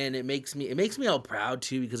couple, and it makes me all proud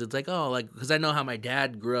too, because it's like, oh, like, because I know how my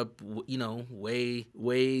dad grew up, you know, way,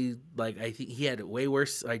 like, I think he had it way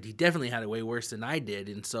worse, like he definitely had it way worse than I did.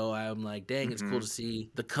 And so I'm like, dang, it's cool Hmm. to see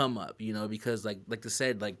the come up, you know, because like I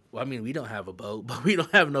said, like, well, I mean, we don't have a boat, but we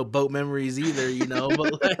don't have no boat memories either, you know.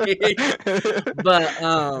 But like,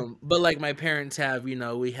 but like my parents have, you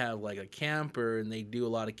know, we have like a camper, and they do a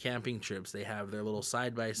lot of camping trips. They have their little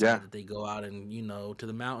side by Yeah. side that they go out and, you know, to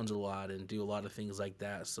the mountains a lot and do a lot of things like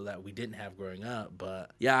that, so that we didn't have growing up.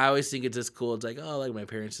 But yeah, I always think it's just cool. It's like, oh, like my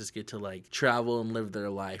parents just get to like travel and live their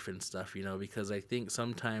life and stuff, you know, because I think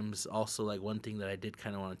sometimes also like one thing that I did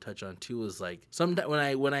kind of want to touch on too is like sometimes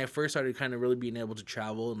when I first started kind of really being able to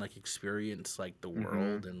travel and like experience like the Hmm.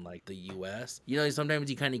 world and like the US, you know, sometimes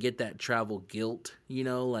you kind of get that travel travel guilt, you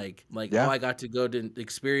know, like Yeah. oh, I got to go to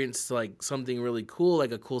experience like something really cool,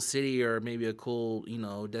 like a cool city or maybe a cool, you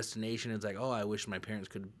know, destination. It's like, oh, I wish my parents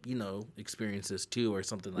could, you know, experience this too or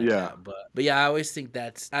something like Yeah. that. But yeah, I always think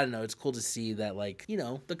that's, I don't know, it's cool to see that, like, you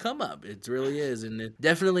know, the come up. It really is. And it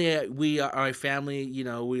definitely we are, our family, you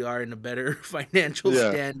know, we are in a better financial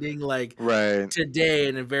Yeah. standing like Right. today,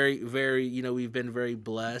 and a very, very, you know, we've been very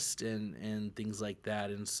blessed and things like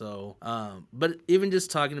that. And so but even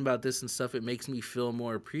just talking about this and stuff, it makes me feel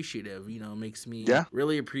more appreciative, you know, makes me Yeah.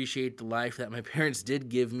 really appreciate the life that my parents did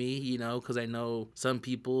give me, you know, because I know some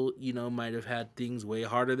people, you know, might have had things way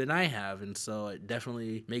harder than I have. And so it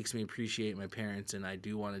definitely makes me appreciate my parents, and I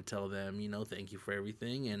do want to tell them, you know, thank you for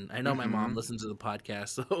everything. And I know my mom listens to the podcast,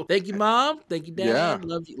 so thank you, Mom, thank you, Dad. Yeah.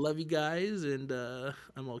 Love you guys. And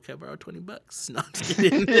I'm okay, borrow $20. No, I'm just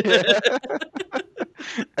kidding.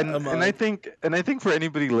 And I think for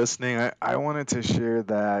anybody listening, I wanted to share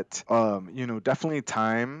that you know, definitely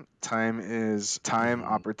time is time,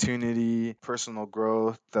 opportunity, personal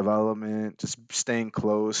growth, development, just staying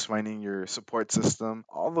close, finding your support system.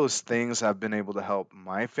 All those things have been able to help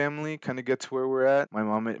my family kind of get to where we're at.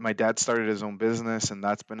 My dad started his own business, and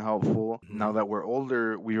that's been helpful. Now that we're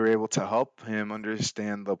older, we were able to help him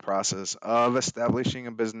understand the process of establishing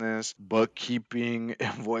a business, bookkeeping,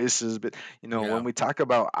 invoices. But you know, when we talk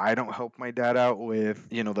about, I don't help my dad out with,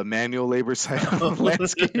 you know, the manual labor side of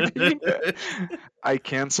landscaping. I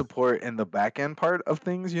can support in the back end part of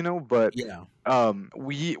things, you know, but Yeah.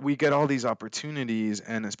 we get all these opportunities,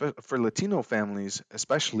 and especially for Latino families,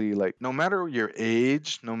 especially, like, no matter your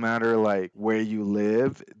age, no matter like where you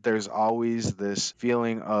live, there's always this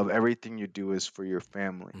feeling of everything you do is for your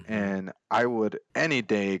family. And I would any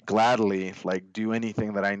day gladly like do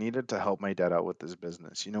anything that I needed to help my dad out with this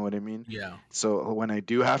business. You know what I mean? Yeah. So when I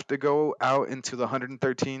do have to go out into the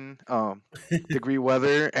 113 degree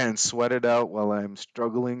weather and sweat it out while I'm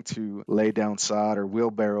struggling to lay down sod or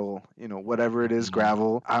wheelbarrow, you know, whatever it is,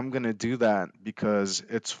 gravel, I'm going to do that because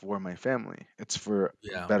it's for my family. It's for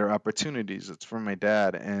better opportunities. It's for my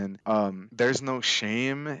dad. And there's no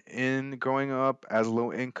shame in growing up as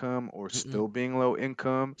low income or still being low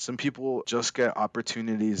income. Some people just get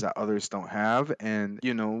opportunities that others don't have. And,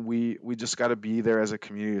 you know, we just got to be there as a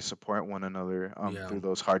community to support one another through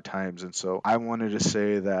those hard times. And so I wanted to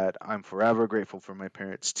say that I'm forever grateful for my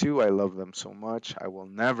parents too. I love them so much. I will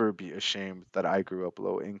never be ashamed that I grew up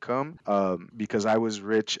low income because I was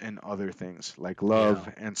rich in other things like love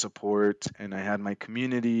and support, and I had my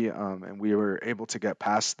community, and we were able to get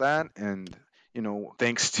past that. And you know,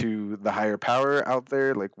 thanks to the higher power out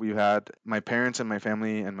there, like we've had, my parents and my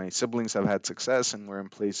family and my siblings have had success, and we're in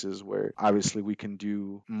places where obviously we can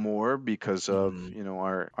do more because of, you know,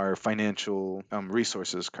 our financial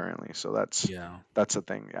resources currently. So that's a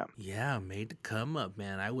thing. Yeah, made the come up,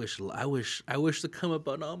 man. I wish the come up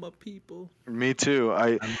on all my people. Me too.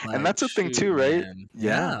 And that's a thing too, right? Man.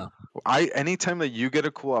 Yeah. Anytime that you get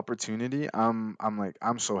a cool opportunity, I'm like,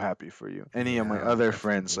 I'm so happy for you. Any of my other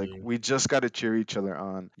friends, like, we just got to cheer each other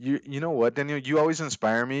on. You know what, Daniel? You always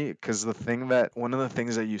inspire me because one of the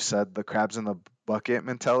things that you said, the crabs in the bucket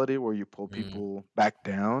mentality, where you pull people back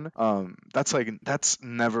down, that's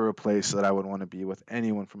never a place that I would want to be with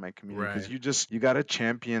anyone from my community, because you got to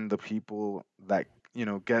champion the people that, you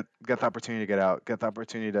know, get the opportunity to get out, get the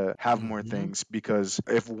opportunity to have more things. Because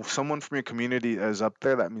if someone from your community is up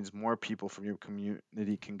there, that means more people from your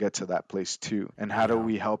community can get to that place too. And how do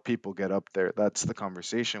we help people get up there? That's the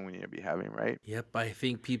conversation we need to be having, right? Yep, I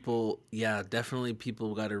think definitely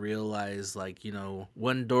people got to realize, like, you know,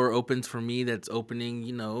 one door opens for me, that's opening,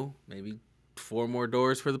 you know, maybe 4 more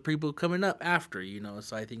doors for the people coming up after, you know.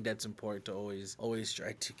 So I think that's important to always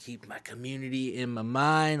try to keep my community in my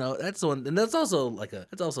mind. Oh, that's one, and that's also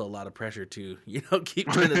a lot of pressure too, you know,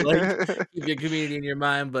 keep your community in your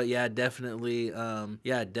mind. But definitely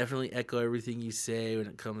echo everything you say when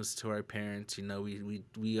it comes to our parents. You know,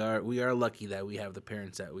 we are lucky that we have the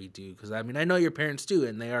parents that we do, because I mean, I know your parents too,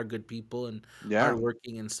 and they are good people and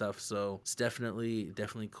hardworking and stuff. So it's definitely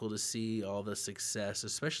cool to see all the success,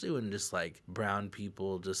 especially when just like brown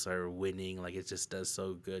people just are winning. Like, it just does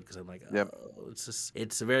so good, because I'm like,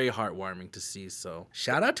 it's very heartwarming to see. So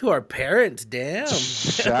shout out to our parents. Damn,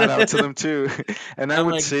 shout out to them too. And I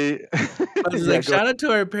would say shout out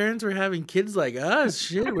to our parents for having kids like us.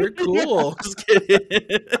 Shit, we're cool. Just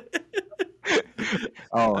kidding.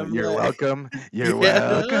 Oh, you're welcome. You're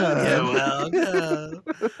welcome. You're welcome.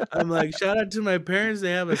 I'm like, shout out to my parents.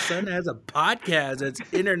 They have a son that has a podcast that's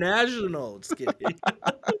international. Just kidding.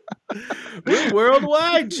 We're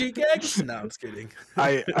worldwide, Chicax. No, I'm just kidding.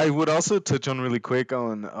 I would also touch on really quick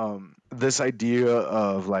on this idea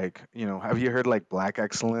of like, have you heard like black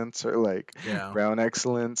excellence or like Yeah. brown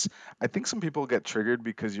excellence? I think some people get triggered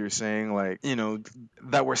because you're saying like,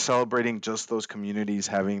 that we're celebrating just those communities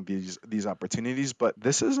having these opportunities, but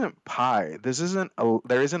this isn't pie. There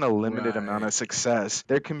isn't a limited amount Right. of success.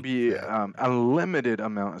 There can be Exactly. a limited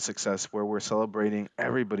amount of success where we're celebrating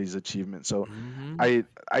everybody's achievement. So Mm-hmm.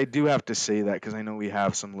 I do have to say that because I know we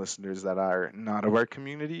have some listeners that are not of our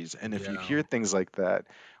communities, and if you Yeah. hear things like that,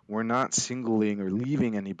 we're not singling or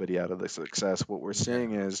leaving anybody out of the success. What we're Yeah.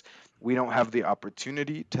 saying is we don't have the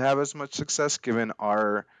opportunity to have as much success given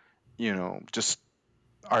our, just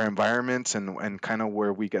our environments and kind of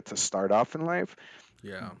where we get to start off in life.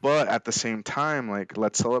 Yeah. But at the same time, like,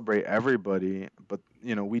 let's celebrate everybody. But,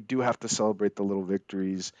 we do have to celebrate the little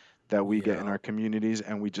victories that we get in Yeah. our communities,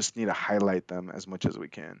 and we just need to highlight them as much as we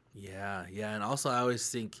can. Yeah, yeah, and also I always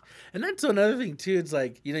think, and that's another thing too. It's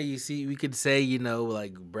like, you see, we could say,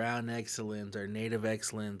 like brown excellence or native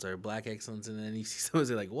excellence or black excellence, and then you see someone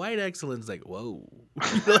say like white excellence, like whoa,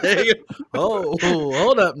 like, oh,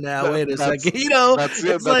 hold up now, wait a That's second, that's it.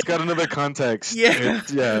 it's That's like, got another context. yeah.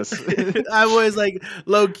 Yes. I'm always like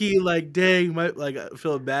low key, like dang, I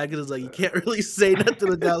feel bad because it's like you can't really say nothing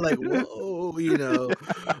without like whoa.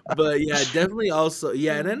 But yeah, definitely also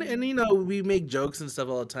yeah, and we make jokes and stuff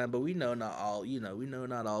all the time, but we know not all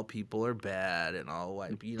not all people are bad and all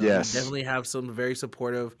white. We Yes. definitely have some very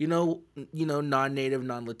supportive non-native,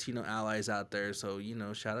 non-Latino allies out there. So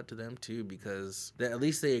shout out to them too because at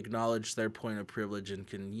least they acknowledge their point of privilege and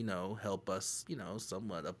can help us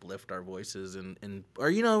somewhat uplift our voices and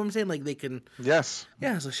or what I'm saying, like they can. Yes.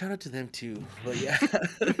 Yeah, so shout out to them too. But yeah,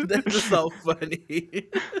 that's just all funny.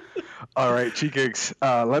 All right, Cheekix.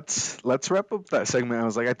 Let's wrap up that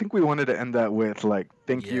segment. I think we wanted to end that with like,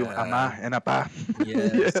 thank you, ama and apa.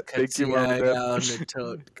 Yes, Thank you, mom and dad.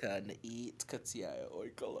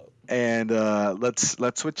 And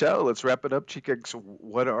let's switch out. Let's wrap it up, Cheekix.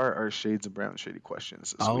 What are our shades of brown shady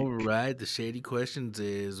questions this All week? right, the shady questions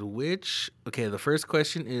is the first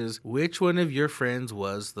question is which one of your friends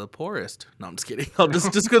was the poorest? No, I'm just kidding. I'll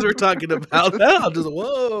just because we're talking about that, I'll just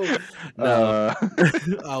no.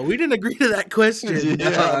 We didn't agree to that question.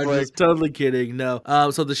 Yeah, I'm just totally kidding. No.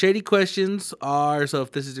 So the shady questions are, so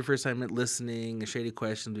if this is your first time listening, shady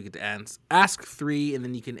questions, we get to ask 3 and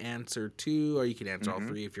then you can answer 2 or you can answer all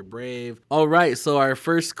 3 if you're brave. All right, so our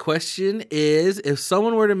first question is if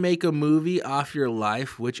someone were to make a movie off your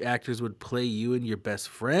life, which actors would play you and your best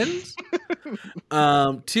friends?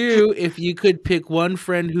 2, if you could pick one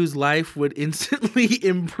friend whose life would instantly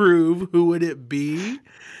improve, who would it be?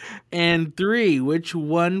 And 3, which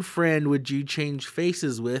one friend would you change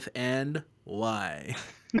faces with and why?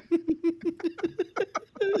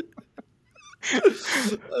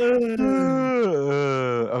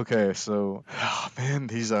 Okay, so man,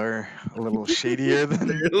 these are a little shadier than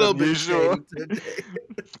usual.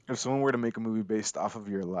 If someone were to make a movie based off of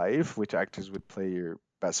your life, which actors would play your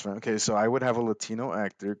best friend? Okay, so I would have a Latino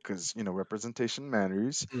actor because representation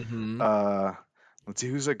matters. Mm-hmm. Let's see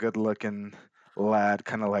who's a good-looking lad,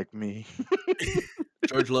 kind of like me.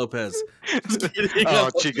 George Lopez. Just kidding. Oh,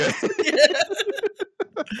 Chica.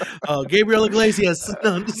 Oh, Gabriel Iglesias.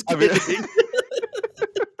 No, I'm just kidding.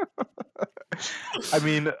 I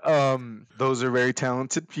mean, those are very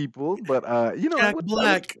talented people, but Jack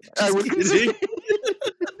Black. I would consider.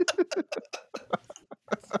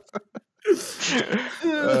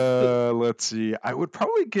 Let's see. I would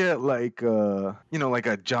probably get like like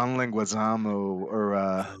a John Leguizamo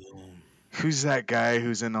or who's that guy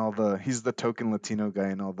who's in he's the token Latino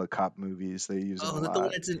guy in all the cop movies. They use him a is that lot. the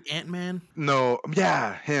one that's in Ant-Man? No,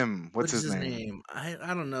 yeah, him. What's his name? I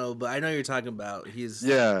don't know, but I know you're talking about. He's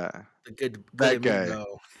the good that guy.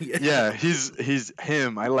 amigo. Yeah, he's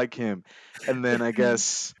him. I like him. And then I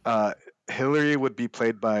guess Hillary would be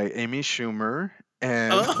played by Amy Schumer.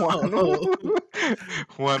 And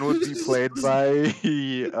Juan would be played by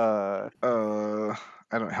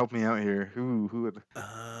I don't help me out here. Who would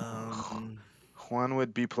Juan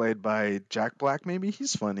would be played by Jack Black, maybe?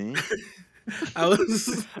 He's funny. I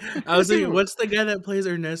was thinking, what's the guy that plays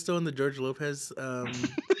Ernesto in the George Lopez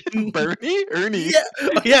Bernie? Ernie.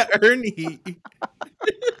 Yeah, Ernie.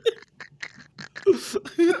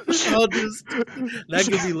 That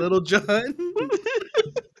could be Little John.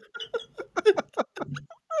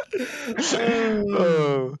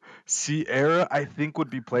 Sierra, I think, would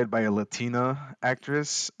be played by a Latina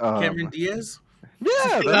actress. Cameron Diaz?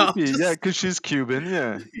 Yeah, that'd be, yeah, because she's Cuban.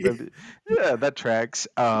 Yeah, yeah, that tracks.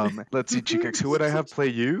 Let's see, Chicas, who would I have play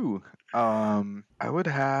you? I would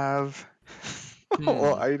have.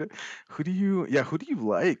 Well, Hmm. who do you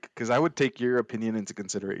like? Because I would take your opinion into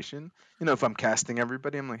consideration. If I'm casting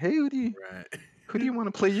everybody, I'm like, hey, Right. who do you want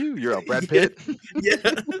to play you? You're a Brad Yeah. Pitt. Yeah.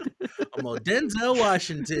 I'm all Denzel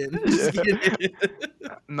Washington. Just Yeah. kidding.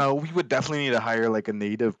 No, we would definitely need to hire like a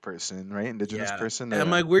native person, right? Indigenous Yeah. person I'm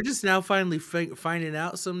to. like, we're just now finally finding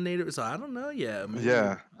out some native. So I don't know. Yeah, maybe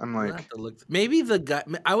Yeah, I'm we'll have like, to look. Maybe the guy.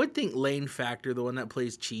 I would think Lane Factor, the one that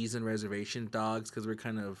plays Cheese in Reservation Dogs, because we're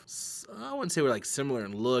kind of. I wouldn't say we're like similar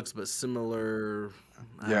in looks, but similar.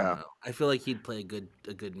 I don't yeah. know. I feel like he'd play a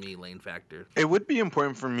good me, Lane Factor. It would be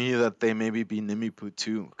important for me that they maybe be Nimipu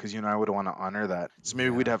too, because I would want to honor that. So maybe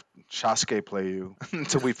we'd Yeah. have Shasuke play you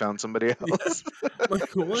until we found somebody Yeah. else.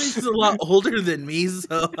 Like, well, he's a lot older than me,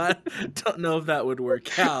 so I don't know if that would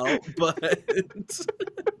work out. But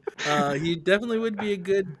he definitely would be a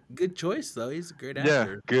good choice, though. He's a great Yeah,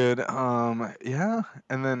 actor. good. Yeah,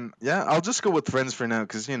 and then I'll just go with friends for now,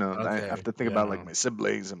 because I have Okay. to think about like Yeah. my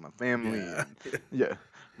siblings and my family Yeah. and yeah,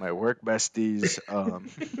 my work besties.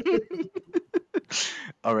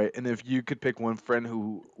 All right, and if you could pick one friend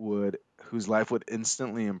whose life would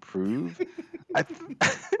instantly improve, I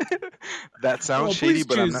that sounds Oh, shady, please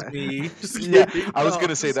but I'm choose not. me. Just Yeah, kidding. I was No.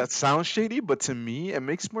 gonna say that sounds shady, but to me, it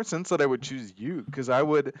makes more sense that I would choose you, because I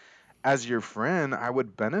would, as your friend, I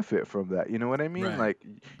would benefit from that. You know what I mean? Right. Like,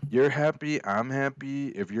 you're happy, I'm happy.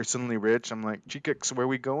 If you're suddenly rich, I'm like, Chicx, where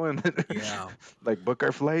we going? Yeah. Like, book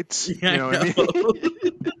our flights. Yeah, You I know what I mean? know.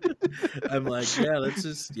 I'm like, yeah, let's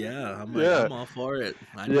just I'm like, Yeah, I'm all for it.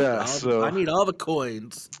 yeah. I So need all the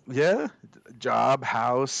coins. yeah, job,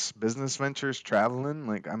 house, business ventures, traveling.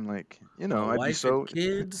 Like, I'm like, My I'd be wife and so.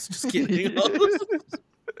 kids. Just kidding.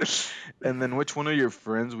 And then, which one of your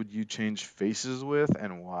friends would you change faces with,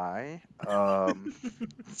 and why?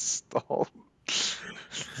 Stall.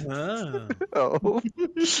 Ah. Oh.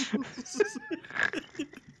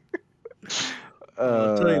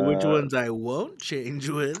 I'll tell you which Uh, ones I won't change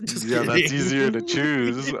with. Just yeah, that's kidding. easier to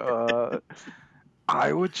choose.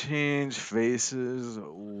 I would change faces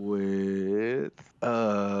with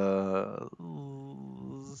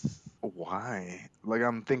why? Like,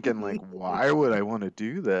 I'm thinking, like, why would I want to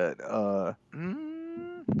do that?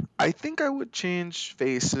 I think I would change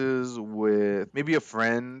faces with maybe a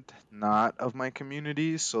friend not of my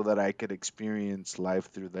community, so that I could experience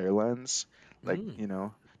life through their lens. Like,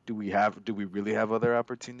 Mm, do we really have other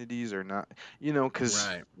opportunities or not? Cuz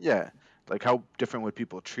right. yeah, like, how different would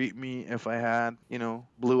people treat me if I had,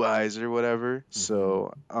 blue eyes or whatever. Hmm.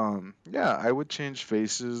 So, yeah, I would change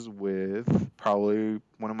faces with probably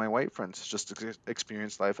one of my white friends, just to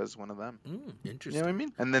experience life as one of them. You know what I Interesting.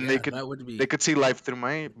 mean? And then they Yeah, could that would they be. could see life through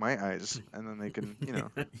my eyes, and then they can,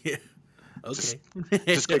 Yeah. just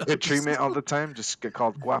Okay. just get good treatment all the time, just get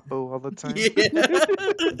called guapo all the time. Yeah.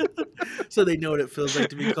 So they know what it feels like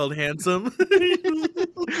to be called handsome.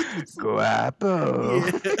 Guapo.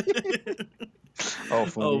 Yeah. Oh,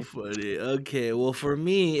 Oh, funny. funny. Okay, well, for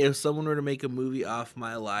me, if someone were to make a movie off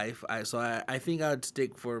my life, I think I would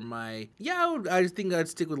stick for my I think I'd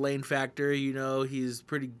stick with Lane Factor. He's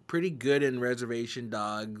pretty good in Reservation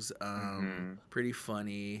Dogs. Hmm. Pretty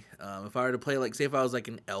funny. If I were to play, like, say if I was like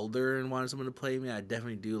an elder and wanted someone to play me, I'd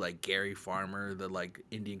definitely do like Gary Farmer, the like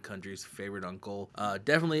Indian country's favorite uncle.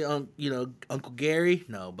 Definitely Uncle Gary.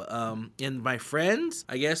 No, but and my friends,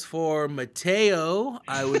 I guess for Mateo,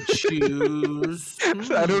 I would choose.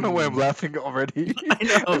 I don't know why I'm laughing already. I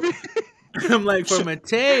I know. mean, I'm like, for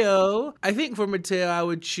Mateo, I think for Mateo I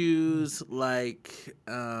would choose like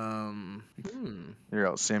you're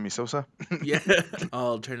out, Sammy Sosa, yeah.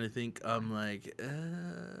 I'll trying to think. I'm like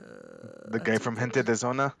the guy that's a from good Gente one. de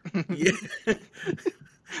Zona. Yeah.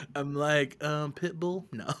 I'm like, Pitbull?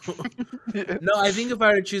 No. Yeah. No, I think if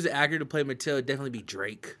I were to choose an actor to play Mateo, it'd definitely be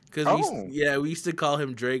Drake. Because Oh, we used to call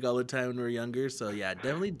him Drake all the time when we were younger. So yeah,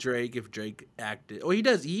 definitely Drake if Drake acted. Oh, he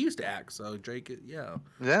does. He used to act. So Drake, yeah.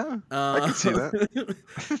 yeah, I can see that.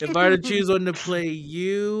 If I were to choose one to play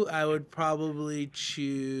you, I would probably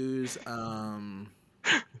choose.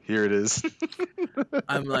 Here it is.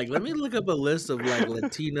 I'm like, let me look up a list of like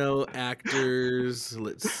Latino actors.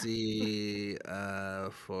 Let's see.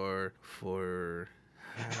 For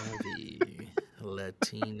the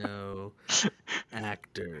Latino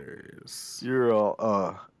actors. You're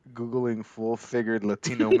all googling full-figured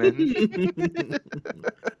Latino men.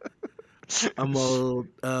 I'm all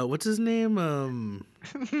what's his name?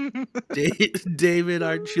 David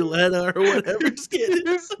Archuleta or whatever. Just kidding.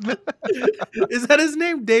 Is that his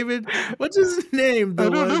name? David? What's his name? I The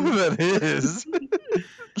don't know one. who that is.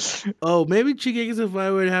 Oh, maybe Chickens, if I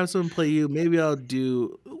would have someone play you, maybe I'll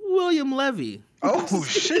do William Levy. Oh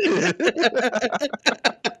shit!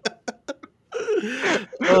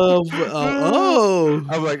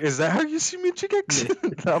 I'm like, is that how you see me,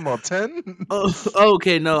 Chickex? I'm all 10.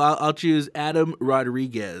 Okay. No, I'll choose Adam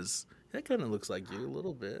Rodriguez. That kind of looks like you a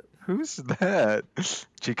little bit. Who's that?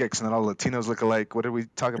 Chickex, not all Latinos look alike. What did we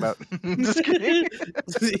talk about? Just kidding.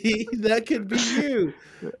 See, that could be you.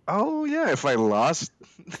 Oh, yeah, if I lost.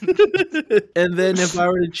 And then if I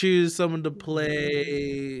were to choose someone to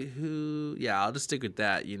play I'll just stick with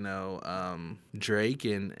that, Drake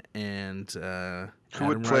and who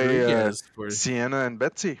would play Sienna and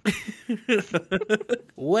Betsy?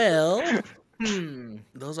 Well,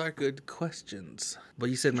 those are good questions.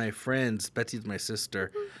 But you said my friends. Betsy's my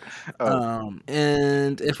sister.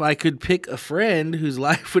 And if I could pick a friend whose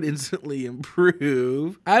life would instantly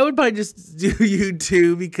improve, I would probably just do you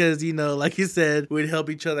two because, like you said, we'd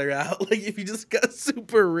help each other out. Like if you just got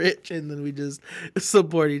super rich and then we just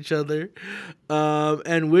support each other.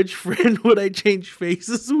 And which friend would I change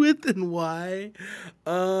faces with and why?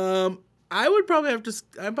 I'm probably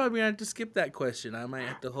gonna have to skip that question. I might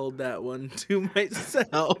have to hold that one to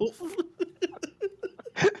myself.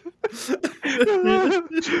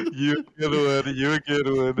 You a good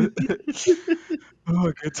one.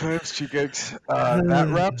 Oh, good times, Chickex. That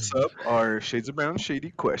wraps up our Shades of Brown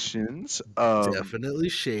Shady questions. Definitely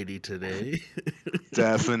shady today.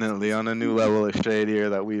 Definitely on a new level of shadier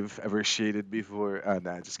that we've ever shaded before.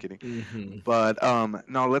 Nah, just kidding. Mm-hmm. But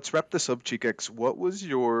now let's wrap this up, Chickex. What was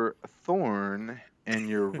your thorn and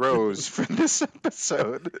your rose for this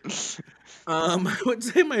episode? I would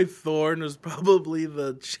say my thorn was probably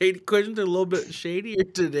the shady questions are a little bit shadier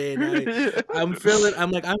today, and I'm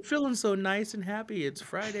feeling so nice and happy. It's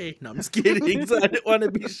Friday. No, I'm just kidding. So I didn't want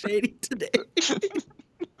to be shady today.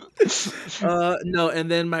 No,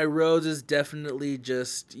 and then my rose is definitely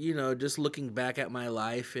just looking back at my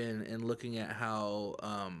life and looking at how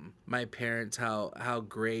my parents, how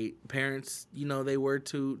great parents they were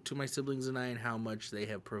to my siblings and I, and how much they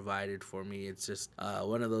have provided for me. It's just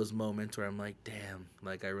one of those moments where I'm like, damn,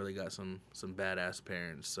 like I really got some badass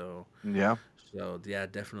parents. So yeah. So yeah,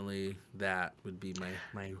 definitely that would be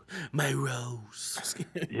my rose.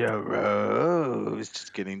 Yeah, rose.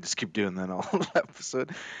 Just kidding. Just keep doing that all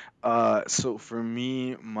episode. So for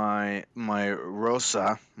me, my rose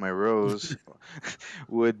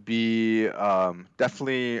would be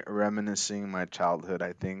definitely reminiscing my childhood.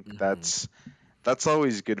 I think that's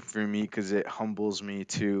always good for me because it humbles me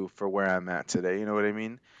too for where I'm at today. You know what I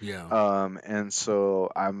mean? Yeah. And so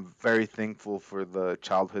I'm very thankful for the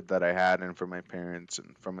childhood that I had and for my parents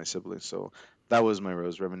and for my siblings. So that was my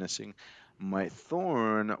rose, reminiscing. My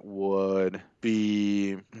thorn would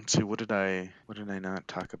be, let's see, what did I not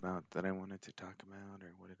talk about that I wanted to talk about,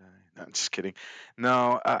 or what did I? No, I'm just kidding.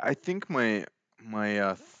 No, I think my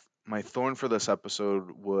thorn for this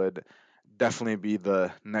episode would definitely be the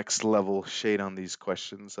next level shade on these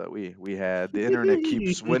questions that we had. The internet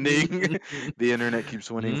keeps winning. The internet keeps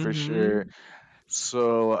winning for sure.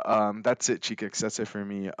 So that's it, Chickex. That's it for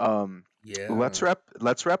me. Yeah. Let's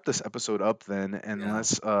wrap this episode up then, and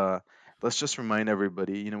let's just remind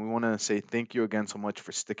everybody. We want to say thank you again so much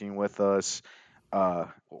for sticking with us.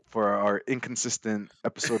 For our inconsistent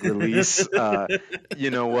episode release. You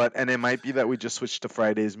know what? And it might be that we just switched to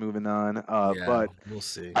Fridays moving on. But we'll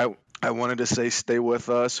see. I wanted to say stay with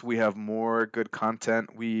us. We have more good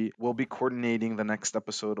content. We will be coordinating the next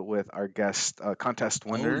episode with our guest contest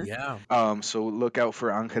winner. Oh, yeah. So look out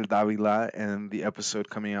for Angel Davila and the episode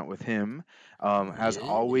coming out with him. As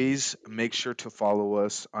always, make sure to follow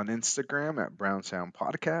us on Instagram at Brown Sound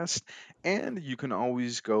Podcast. And you can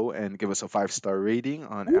always go and give us a 5-star rating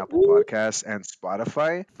on Apple Podcasts and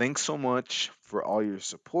Spotify. Thanks so much for all your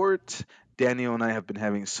support. Daniel and I have been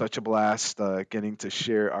having such a blast getting to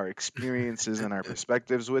share our experiences and our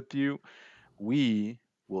perspectives with you. We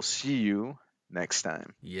will see you next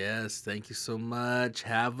time. Yes, thank you so much.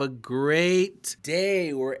 Have a great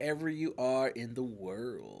day wherever you are in the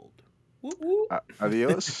world.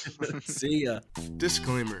 Adios. See ya.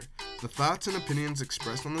 Disclaimer. The thoughts and opinions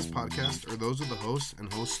expressed on this podcast are those of the host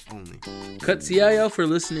and hosts only. Cutsiayo for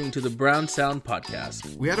listening to the Brown Sound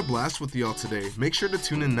Podcast. We had a blast with y'all today. Make sure to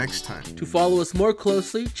tune in next time. To follow us more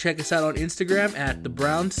closely, check us out on Instagram at the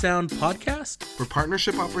Brown Sound Podcast. For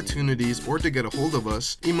partnership opportunities or to get a hold of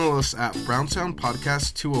us, email us at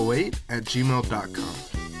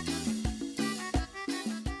brownsoundpodcast208@gmail.com.